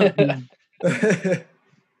 I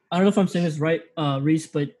don't know if I'm saying this right, Reese,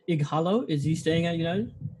 but Ighalo, is he staying at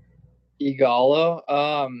United? Ighalo?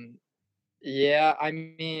 Yeah, I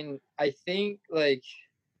mean, I think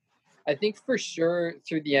for sure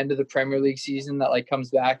through the end of the Premier League season that like comes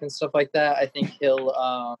back and stuff like that, I think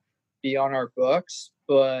he'll be on our books.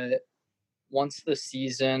 But once the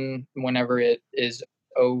season, whenever it is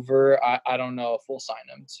over, I don't know if we'll sign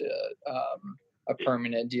him to a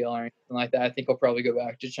permanent deal or anything like that. I think he'll probably go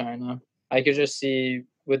back to China. I could just see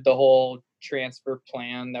with the whole transfer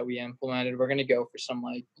plan that we implemented, we're going to go for some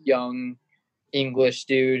like young English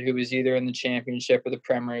dude who was either in the Championship or the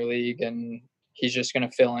Premier League, and he's just going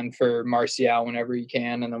to fill in for Martial whenever he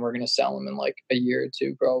can, and then we're going to sell him in like a year or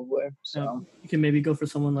two probably. So you can maybe go for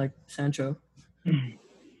someone like Sancho.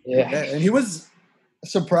 Yeah, and he was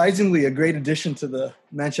surprisingly a great addition to the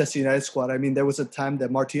Manchester United squad. I mean, there was a time that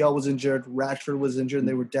Martial was injured, Rashford was injured, and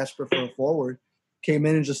they were desperate for a forward. Came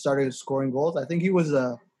in and just started scoring goals. I think he was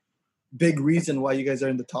a big reason why you guys are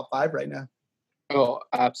in the top 5 right now. Oh,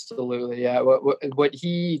 absolutely. Yeah. What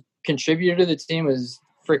he contributed to the team was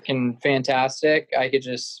freaking fantastic. I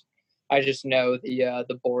just know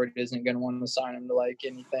the board isn't going to want to sign him to like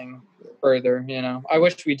anything further. I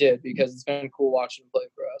wish we did, because it's been cool watching him play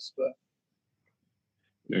for us. But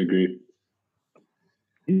I agree.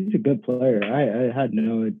 He's a good player. I had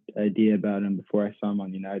no idea about him before I saw him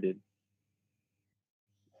on United.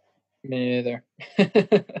 Me either.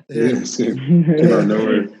 Yeah, same. Came out of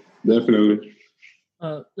nowhere. Definitely.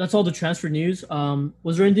 That's all the transfer news.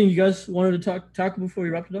 Was there anything you guys wanted to tackle before we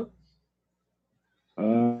wrapped it up?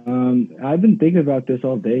 I've been thinking about this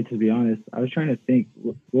all day, to be honest. I was trying to think,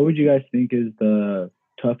 what would you guys think is the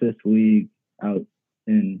toughest league out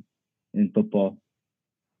in football?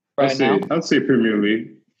 I'd say Premier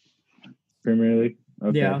League. Premier League?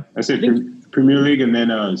 Okay. Yeah. I say Premier League, and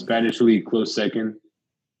then Spanish League close second.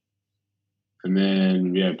 And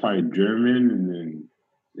then probably German, and then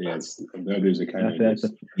the others are kind of.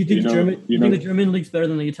 You think the German league's better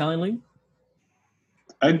than the Italian league?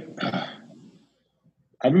 I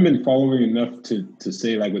haven't been following enough to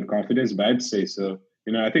say like with confidence, but I'd say so.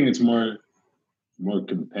 I think it's more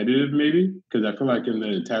competitive maybe, because I feel like in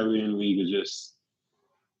the Italian league is just.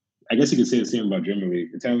 I guess you could say the same about German league.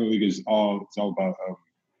 Italian league is all about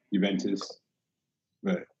Juventus,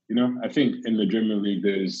 but. I think in the German league,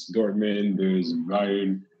 there's Dortmund, there's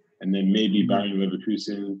Bayern, and then maybe Bayern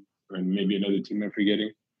Leverkusen, and maybe another team I'm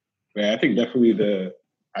forgetting. But I think definitely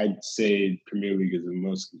I'd say Premier League is the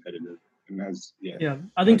most competitive. And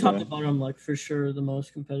I think top to bottom, like for sure, the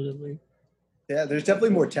most competitive league. Yeah, there's definitely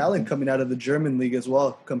more talent coming out of the German league as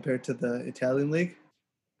well compared to the Italian league.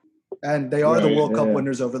 And they are the World Cup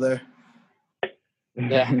winners over there.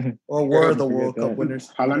 Yeah. Or were the World Cup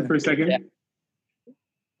winners. Haaland for a second. Yeah.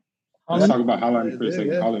 Let's talk about Haaland for a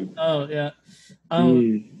second. Haaland. Oh yeah,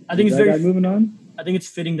 I think it's very moving on. I think it's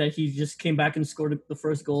fitting that he just came back and scored the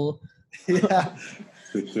first goal. Yeah,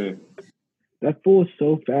 for sure. That fool is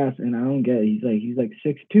so fast, and I don't get it. He's like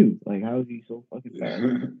 6'2". Like, how is he so fucking fast?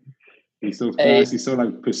 He's so fast. He's so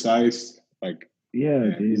like precise. Like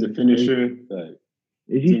dude, he's a finisher.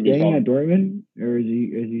 Is he staying at Dortmund, or is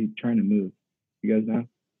he trying to move? You guys know?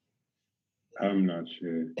 I'm not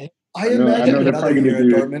sure. I imagine another year at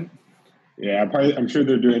Dortmund. Yeah, I'm sure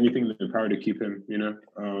they'll do anything in their power to keep him.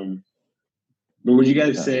 But would you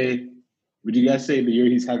guys say the year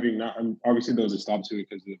he's having, not obviously those are stopped to it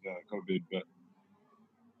because of COVID, but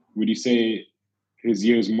would you say his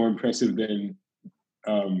year is more impressive than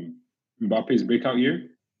Mbappe's breakout year?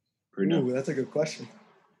 Or no? Ooh, that's a good question.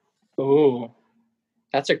 Oh,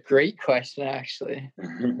 that's a great question, actually.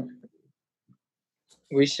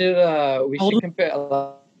 We should compare.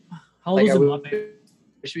 How old Like, is I Mbappe?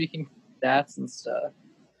 wish we can stats and stuff.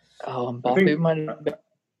 Oh, I think- Mbappe might have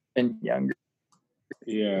been younger.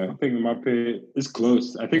 Yeah, I think Mbappe is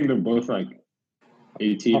close. I think they're both like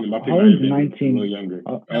 18. Mbappe might Holland's have been 19. a little younger.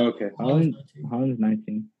 Oh, Oh, okay. Holland's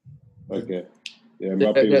 19. Okay. Yeah, Yeah,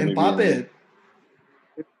 Mbappe. yeah. maybe- Mbappe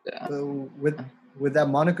with that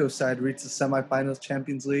Monaco side reached the semifinals,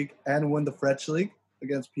 Champions League, and won the French league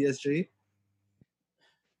against PSG.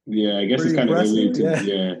 Yeah, I guess Pretty it's kind of early impressive,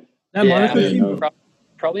 to. Yeah. That Monaco yeah, team. no.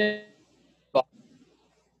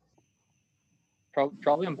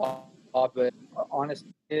 Probably Mbappe, but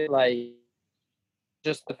honestly, like,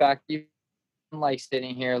 just the fact you like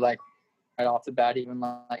sitting here like right off the bat, even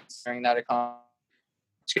like staring that account,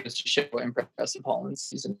 goes to show what impressive Holland's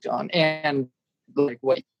season's gone, and like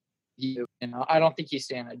what you know. I don't think he's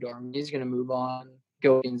staying at Dortmund. He's gonna move on,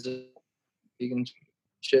 go into league and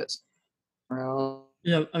shit around.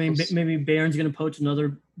 Yeah, I mean, maybe Bayern's gonna poach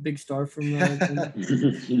another big star from.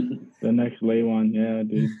 The next lay one, yeah,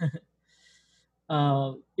 dude.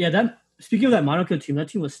 Yeah, that. Speaking of that Monaco team, that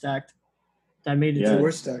team was stacked. That made it Yeah. to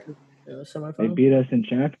We're stacked. They semifinal. beat us in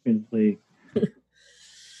Champions League. Yeah,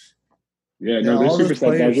 Yeah, no, they're all super those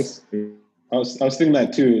stacked. players. I was thinking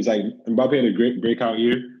that too. It's like Mbappe had a great breakout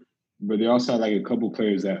year, but they also had like a couple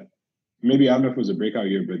players that maybe I don't know if it was a breakout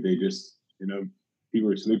year, but they just people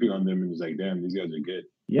were sleeping on them and it was like, damn, these guys are good.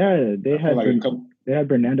 Yeah, they I feel had like a couple. they had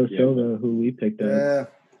Bernardo Yeah. Silva, who we picked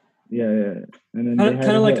up. Yeah. Yeah. And then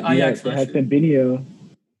Kinda like Ajax they last had year. Fabinho.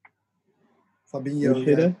 Fabinho,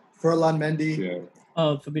 Yoshida? yeah. Furlan Mendy. Yeah,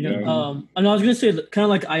 Fabinho. Yeah. And I was gonna say kind of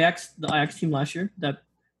like Ajax, the Ajax team last year that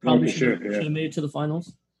probably for sure, should yeah. have made it to the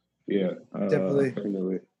finals. yeah, Definitely.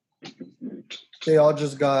 definitely. They all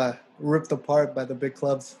just got ripped apart by the big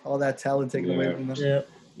clubs. All that talent taken away Yeah. from them.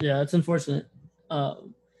 Yeah, it's unfortunate.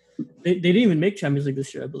 They didn't even make Champions League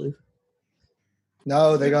this year, I believe.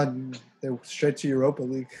 No, they were straight to Europa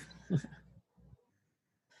League.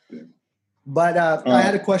 But I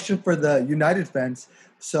had a question for the United fans.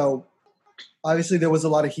 So obviously there was a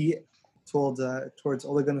lot of heat towards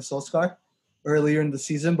Ole Gunnar Solskjaer earlier in the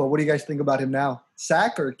season. But what do you guys think about him now?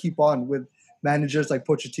 Sack or keep on with managers like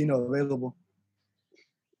Pochettino available?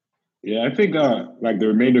 Yeah, I think like the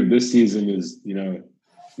remainder of this season is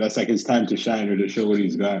that's like his time to shine or to show what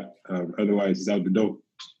he's got. Otherwise, he's out the door.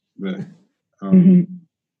 But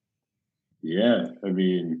yeah, I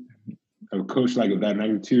mean, a coach like of that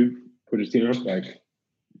magnitude, Pochettino, like,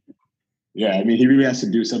 yeah, I mean, he really has to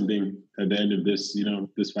do something at the end of this,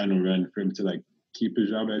 this final run for him to like keep his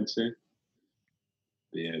job, I'd say.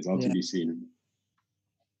 But yeah, it's all to be seen.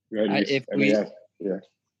 Right?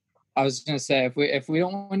 I was gonna say if we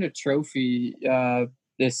don't win a trophy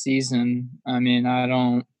this season, I mean,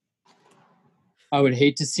 I would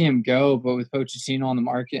hate to see him go, but with Pochettino on the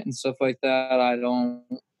market and stuff like that,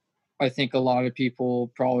 I think a lot of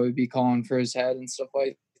people probably be calling for his head and stuff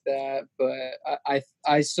like that. But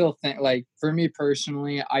I still think, like, for me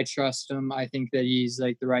personally, I trust him. I think that he's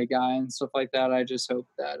like the right guy and stuff like that. I just hope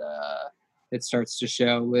that it starts to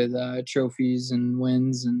show with trophies and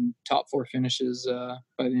wins and top 4 finishes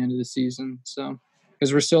by the end of the season. So,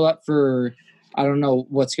 because we're still up for, I don't know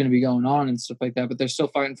what's going to be going on and stuff like that, but they're still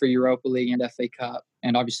fighting for Europa League and FA Cup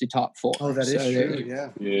and obviously top 4. Oh, that is true. Yeah.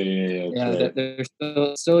 Yeah. There's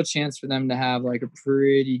still a chance for them to have like a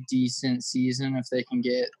pretty decent season if they can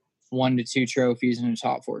get 1 to 2 trophies and a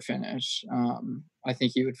top 4 finish. I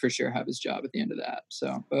think he would for sure have his job at the end of that.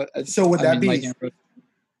 So, would that be? Like,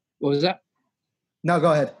 what was that? No,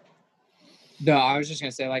 go ahead. No, I was just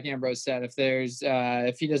gonna say, like Ambrose said,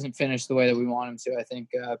 if he doesn't finish the way that we want him to, I think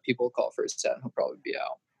people will call for his set and he'll probably be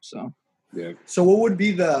out. So yeah. So what would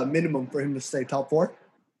be the minimum for him to stay top 4?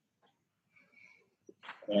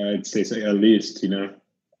 I'd say at least,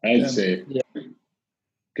 I'd say,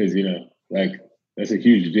 because like that's a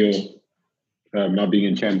huge deal. Not being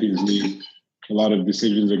in Champions League, a lot of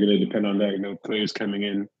decisions are going to depend on that. Players coming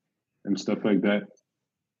in and stuff like that.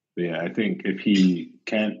 But yeah, I think if he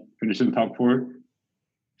can't finish in the top 4,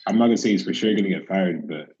 I'm not gonna say he's for sure gonna get fired,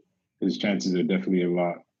 but his chances are definitely a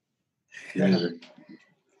lot greater.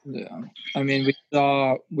 Yeah, I mean,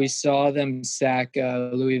 we saw them sack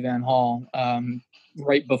Louis van Gaal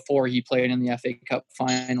right before he played in the FA Cup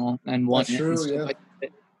final and won That's it. true, And stuff yeah. like that.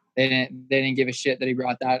 They didn't give a shit that he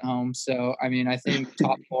brought that home. So I mean, I think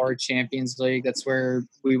top 4 Champions League, that's where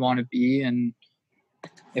we want to be. And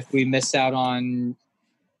if we miss out on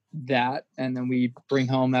that and then we bring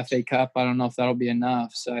home FA Cup, I don't know if that'll be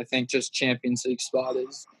enough. So I think just Champions League spot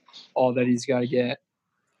is all that he's got to get.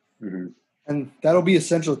 Mm-hmm. And that'll be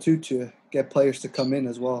essential too to get players to come in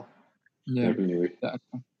as well. Yeah. Definitely.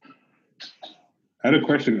 Exactly. I had a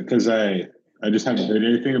question because I just haven't heard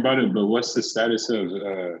anything about it. But what's the status of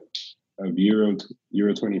Euro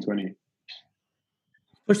 2020?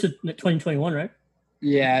 Pushed to 2021, right?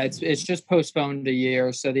 Yeah, it's just postponed a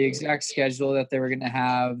year. So the exact schedule that they were going to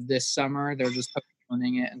have this summer, they're just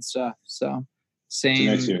postponing it and stuff. So same. So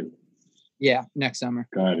next year. Yeah, next summer.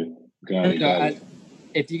 Got it.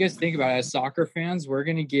 If you guys think about it, as soccer fans, we're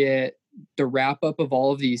going to get the wrap up of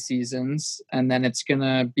all of these seasons, and then it's going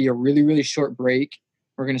to be a really, really short break.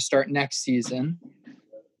 We're going to start next season.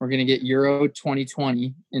 We're going to get Euro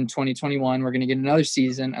 2020 in 2021. We're going to get another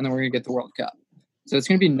season, and then we're going to get the World Cup. So it's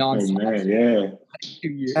going to be nonstop. Oh, man, yeah. 2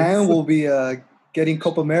 years. And we'll be getting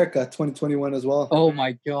Copa America 2021 as well. Oh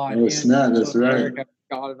my God! Oh, snap, that's right. I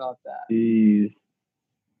forgot about that. Jeez.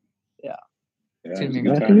 Yeah, It's gonna be it's a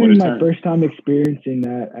good That's time. gonna What be a my time. first time experiencing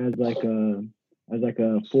that as like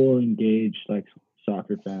a full engaged like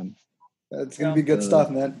soccer fan. It's gonna be good stuff,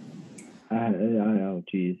 man. I oh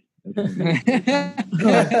geez. It's gonna be a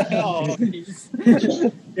good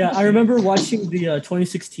time. Yeah, I remember watching the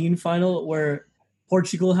 2016 final where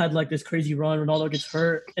Portugal had like this crazy run. Ronaldo gets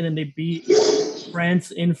hurt, and then they beat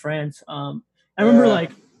France in France. I remember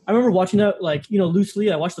watching that loosely.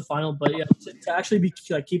 I watched the final, but yeah, to actually be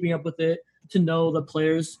like keeping up with it, to know the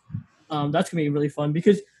players, that's gonna be really fun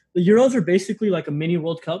because the Euros are basically like a mini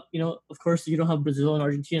World Cup. Of course you don't have Brazil and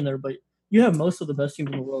Argentina there, but you have most of the best teams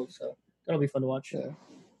in the world, so that'll be fun to watch. Yeah.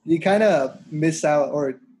 You kind of miss out,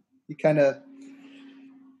 or you kind of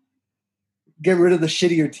get rid of the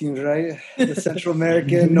shittier teams, right? The Central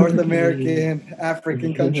American, North American,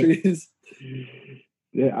 African countries.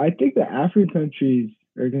 Yeah, I think the African countries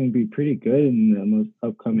are going to be pretty good in the most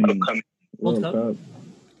upcoming World Cup.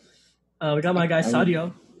 We got my guy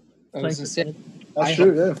Sadio. I was gonna say, That's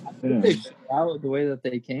true, yeah. Yeah. they figure out the way that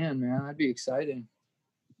they can, man. That'd be exciting.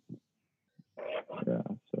 Yeah,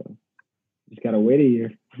 so just gotta wait a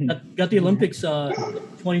year. Got the Olympics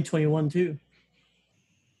 2021 too.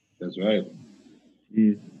 That's right.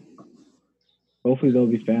 Jeez. Hopefully there'll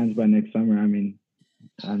be fans by next summer. I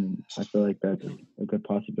feel like that's a good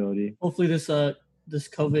possibility. Hopefully this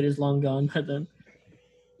COVID is long gone by then.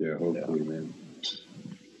 Yeah, hopefully, man.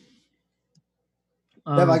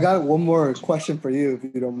 Dev, I got one more question for you, if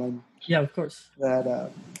you don't mind. Yeah, of course.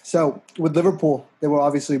 So with Liverpool, they were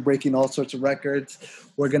obviously breaking all sorts of records.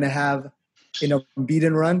 We're going to have an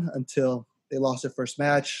unbeaten run until they lost their first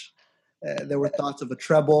match. There were thoughts of a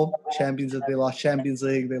treble, they lost Champions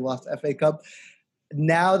League, they lost FA Cup.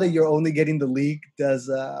 Now that you're only getting the league, does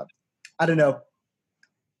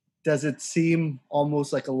it seem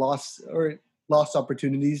almost like a lost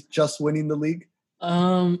opportunities just winning the league?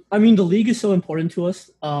 I mean, the league is so important to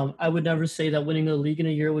us. I would never say that winning a league in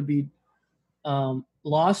a year would be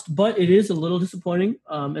lost, but it is a little disappointing,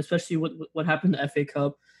 especially with what happened in the FA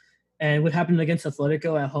Cup and what happened against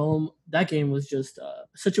Atletico at home. That game was just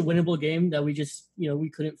such a winnable game that we just, we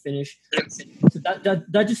couldn't finish. So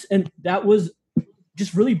that was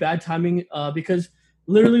just really bad timing because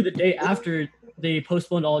literally the day after they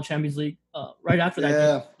postponed all Champions League, right after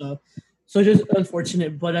that game. So just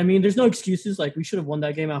unfortunate, but I mean, there's no excuses. Like we should have won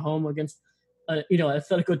that game at home against,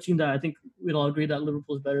 Atletico team that I think we'd all agree that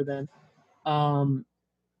Liverpool is better than.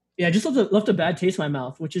 Just left a bad taste in my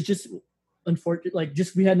mouth, which is just unfortunate. Like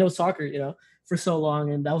just we had no soccer, for so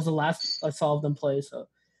long, and that was the last I saw of them play. So,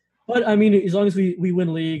 but I mean, as long as we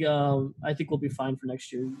win league, I think we'll be fine for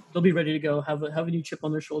next year. They'll be ready to go. Have a new chip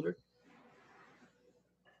on their shoulder.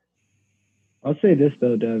 I'll say this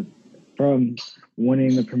though, Dev. From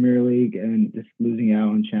winning the Premier League and just losing out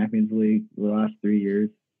on Champions League the last 3 years,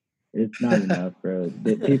 it's not enough, bro.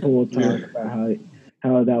 People will talk about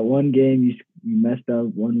how that one game you messed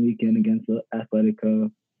up one weekend against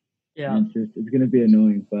Atletico. Yeah, it's gonna be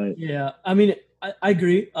annoying, but yeah, I mean, I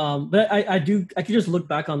agree. But I could just look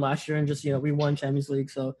back on last year and just we won Champions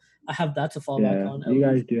League, so I have that to fall back on. You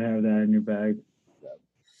guys do have that in your bag.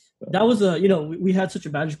 That was we had such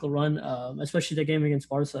a magical run, especially the game against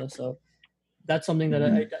Barca. So that's something that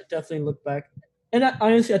I definitely look back. And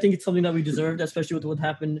honestly, I think it's something that we deserved, especially with what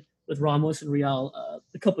happened with Ramos and Real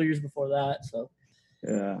a couple of years before that. So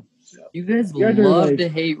yeah, you guys love to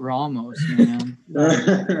hate Ramos, man.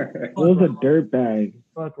 was a dirt bag.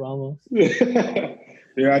 Fuck Ramos.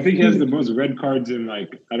 Yeah, I think he has the most red cards in I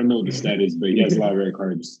don't know what the stat is, but he has a lot of red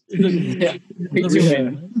cards. Rasheed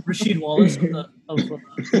Wallace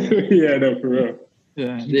yeah, no, for real.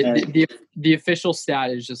 Yeah, the official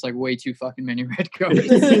stat is just way too fucking many red cards.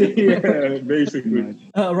 Yeah, basically.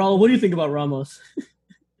 Raul, what do you think about Ramos?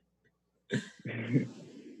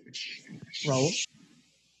 Raul?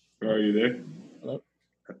 Are you there? Hello?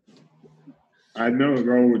 I know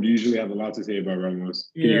Ro would usually have a lot to say about Ramos.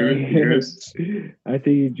 Can you hear me? Can you hear us? I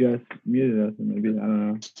think you just muted us, maybe. I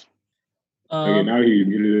don't know. Okay, now he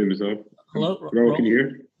muted himself. Hello, Ro, can you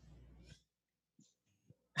hear?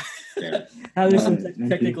 Yeah. Having some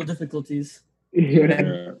technical difficulties.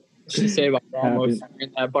 Yeah. Should say about Ramos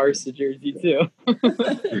wearing that Barca jersey too.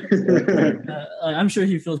 I'm sure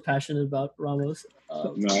he feels passionate about Ramos.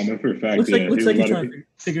 No, I know for a fact. Looks like he's he's trying to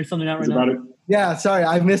figure something out right now. Yeah, sorry,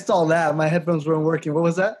 I missed all that. My headphones weren't working. What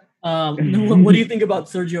was that? What do you think about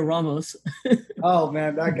Sergio Ramos? Oh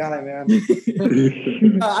man, that guy, man.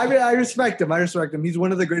 I respect him. He's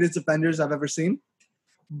one of the greatest defenders I've ever seen.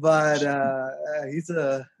 But he's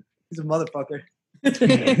a motherfucker.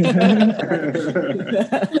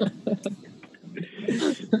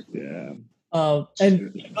 Yeah.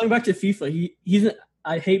 And going back to FIFA,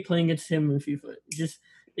 I hate playing against him in FIFA.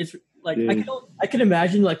 It's like I can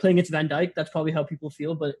imagine like playing against Van Dijk. That's probably how people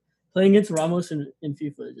feel. But playing against Ramos in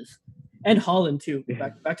FIFA and Haaland too.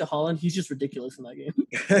 Back to Haaland, he's just ridiculous in that game.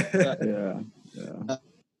 Yeah.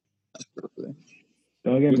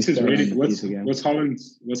 Don't get what's his rating? What's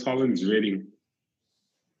Haaland's rating?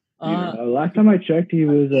 Last time I checked, he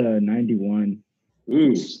was 91.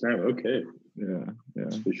 Ooh, snap! Okay. Yeah.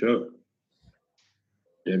 For sure.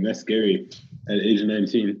 Yeah, that's scary. At age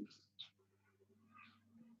 19.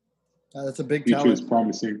 That's a big future talent. is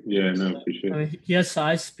promising. Yeah, no, for sure. I mean, he has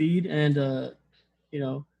size, speed, and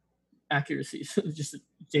accuracy. Just a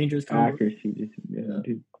dangerous combo. Accuracy,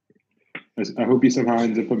 dude. I hope he somehow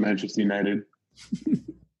ends up at Manchester United.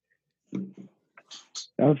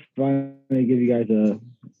 That was fun to give you guys a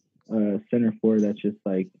center forward that's just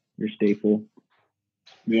like your staple.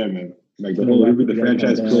 Yeah, man. Like the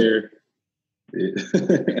franchise player. Yeah.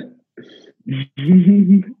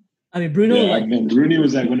 I mean, Bruno. Yeah, man, Rooney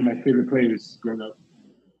was like one of my favorite players growing up.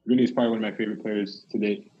 Rooney is probably one of my favorite players to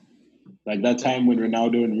date. Like that time when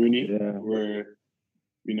Ronaldo and Rooney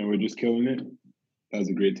were just killing it. That was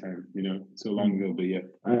a great time, so long ago, but yeah.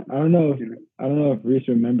 I don't know if Reese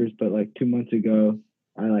remembers, but like 2 months ago,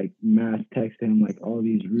 I like mass texted him like all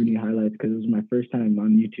these Rooney highlights because it was my first time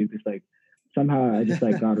on YouTube. It's like somehow I just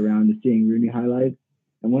like got around to seeing Rooney highlights,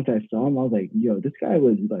 and once I saw him, I was like, "Yo, this guy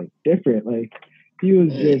was like different. Like he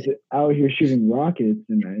was just out here shooting rockets,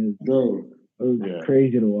 and it was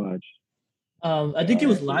crazy to watch." I think it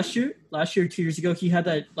was last year, 2 years ago. He had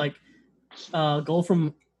that like goal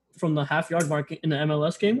from the half-yard mark in the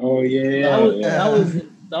MLS game. Oh yeah,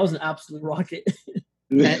 that was an absolute rocket.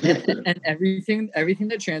 and everything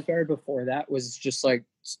that transpired before that was just like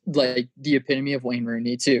the epitome of Wayne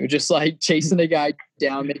Rooney too. Just like chasing the guy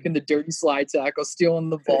down, making the dirty slide tackle, stealing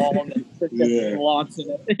the ball, and then launching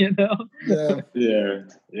it.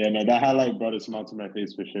 Yeah. No, that highlight brought a smile to my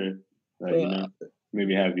face for sure. Like, made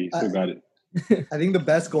me happy. Still got it. I think the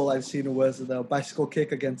best goal I've seen was the bicycle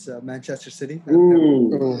kick against Manchester City.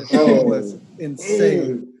 Ooh, it was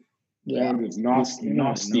insane. Yeah, it's nasty.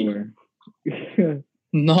 Nasty. That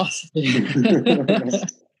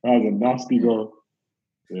was a nasty goal.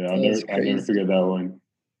 Yeah, I'll never forget that one.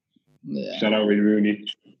 Yeah. Shout out Wayne Rooney.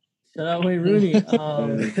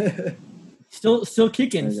 Still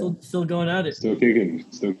kicking, still going at it. Still kicking.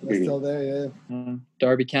 Still there, yeah.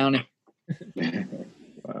 Derby County.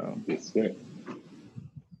 Wow. Yes, sir.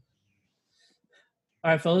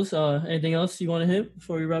 All right, fellas. Anything else you want to hit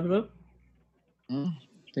before we wrap it up? I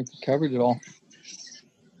think we covered it all.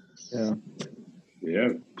 Yeah. Yeah,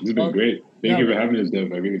 this has been great. Thank you for having us,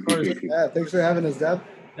 Dev. I really appreciate it. Yeah, thanks for having us, Dev.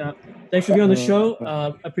 Yeah, thanks for being on the show.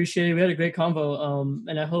 Appreciate it. We had a great convo,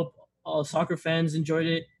 and I hope all soccer fans enjoyed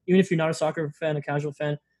it. Even if you're not a soccer fan, a casual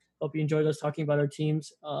fan, hope you enjoyed us talking about our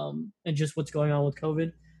teams and just what's going on with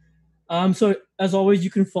COVID. So as always,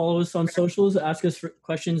 you can follow us on socials. Ask us for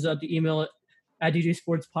questions at the email at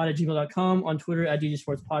djsportspod@gmail.com, on Twitter at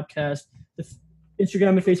djsportspodcast. The Instagram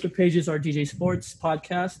and Facebook pages are DJ Sports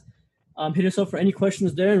Podcast. Hit us up for any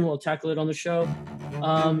questions there, and we'll tackle it on the show.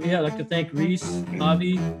 I'd like to thank Reese,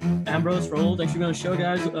 Bobby, Ambrose, Raul. Thanks for being on the show,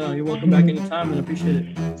 guys. You're welcome back anytime, and I appreciate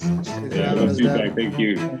it. Yeah, love feedback. Thank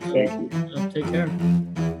you. Take care.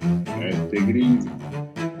 All right, take it easy.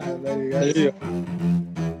 All right, later, guys.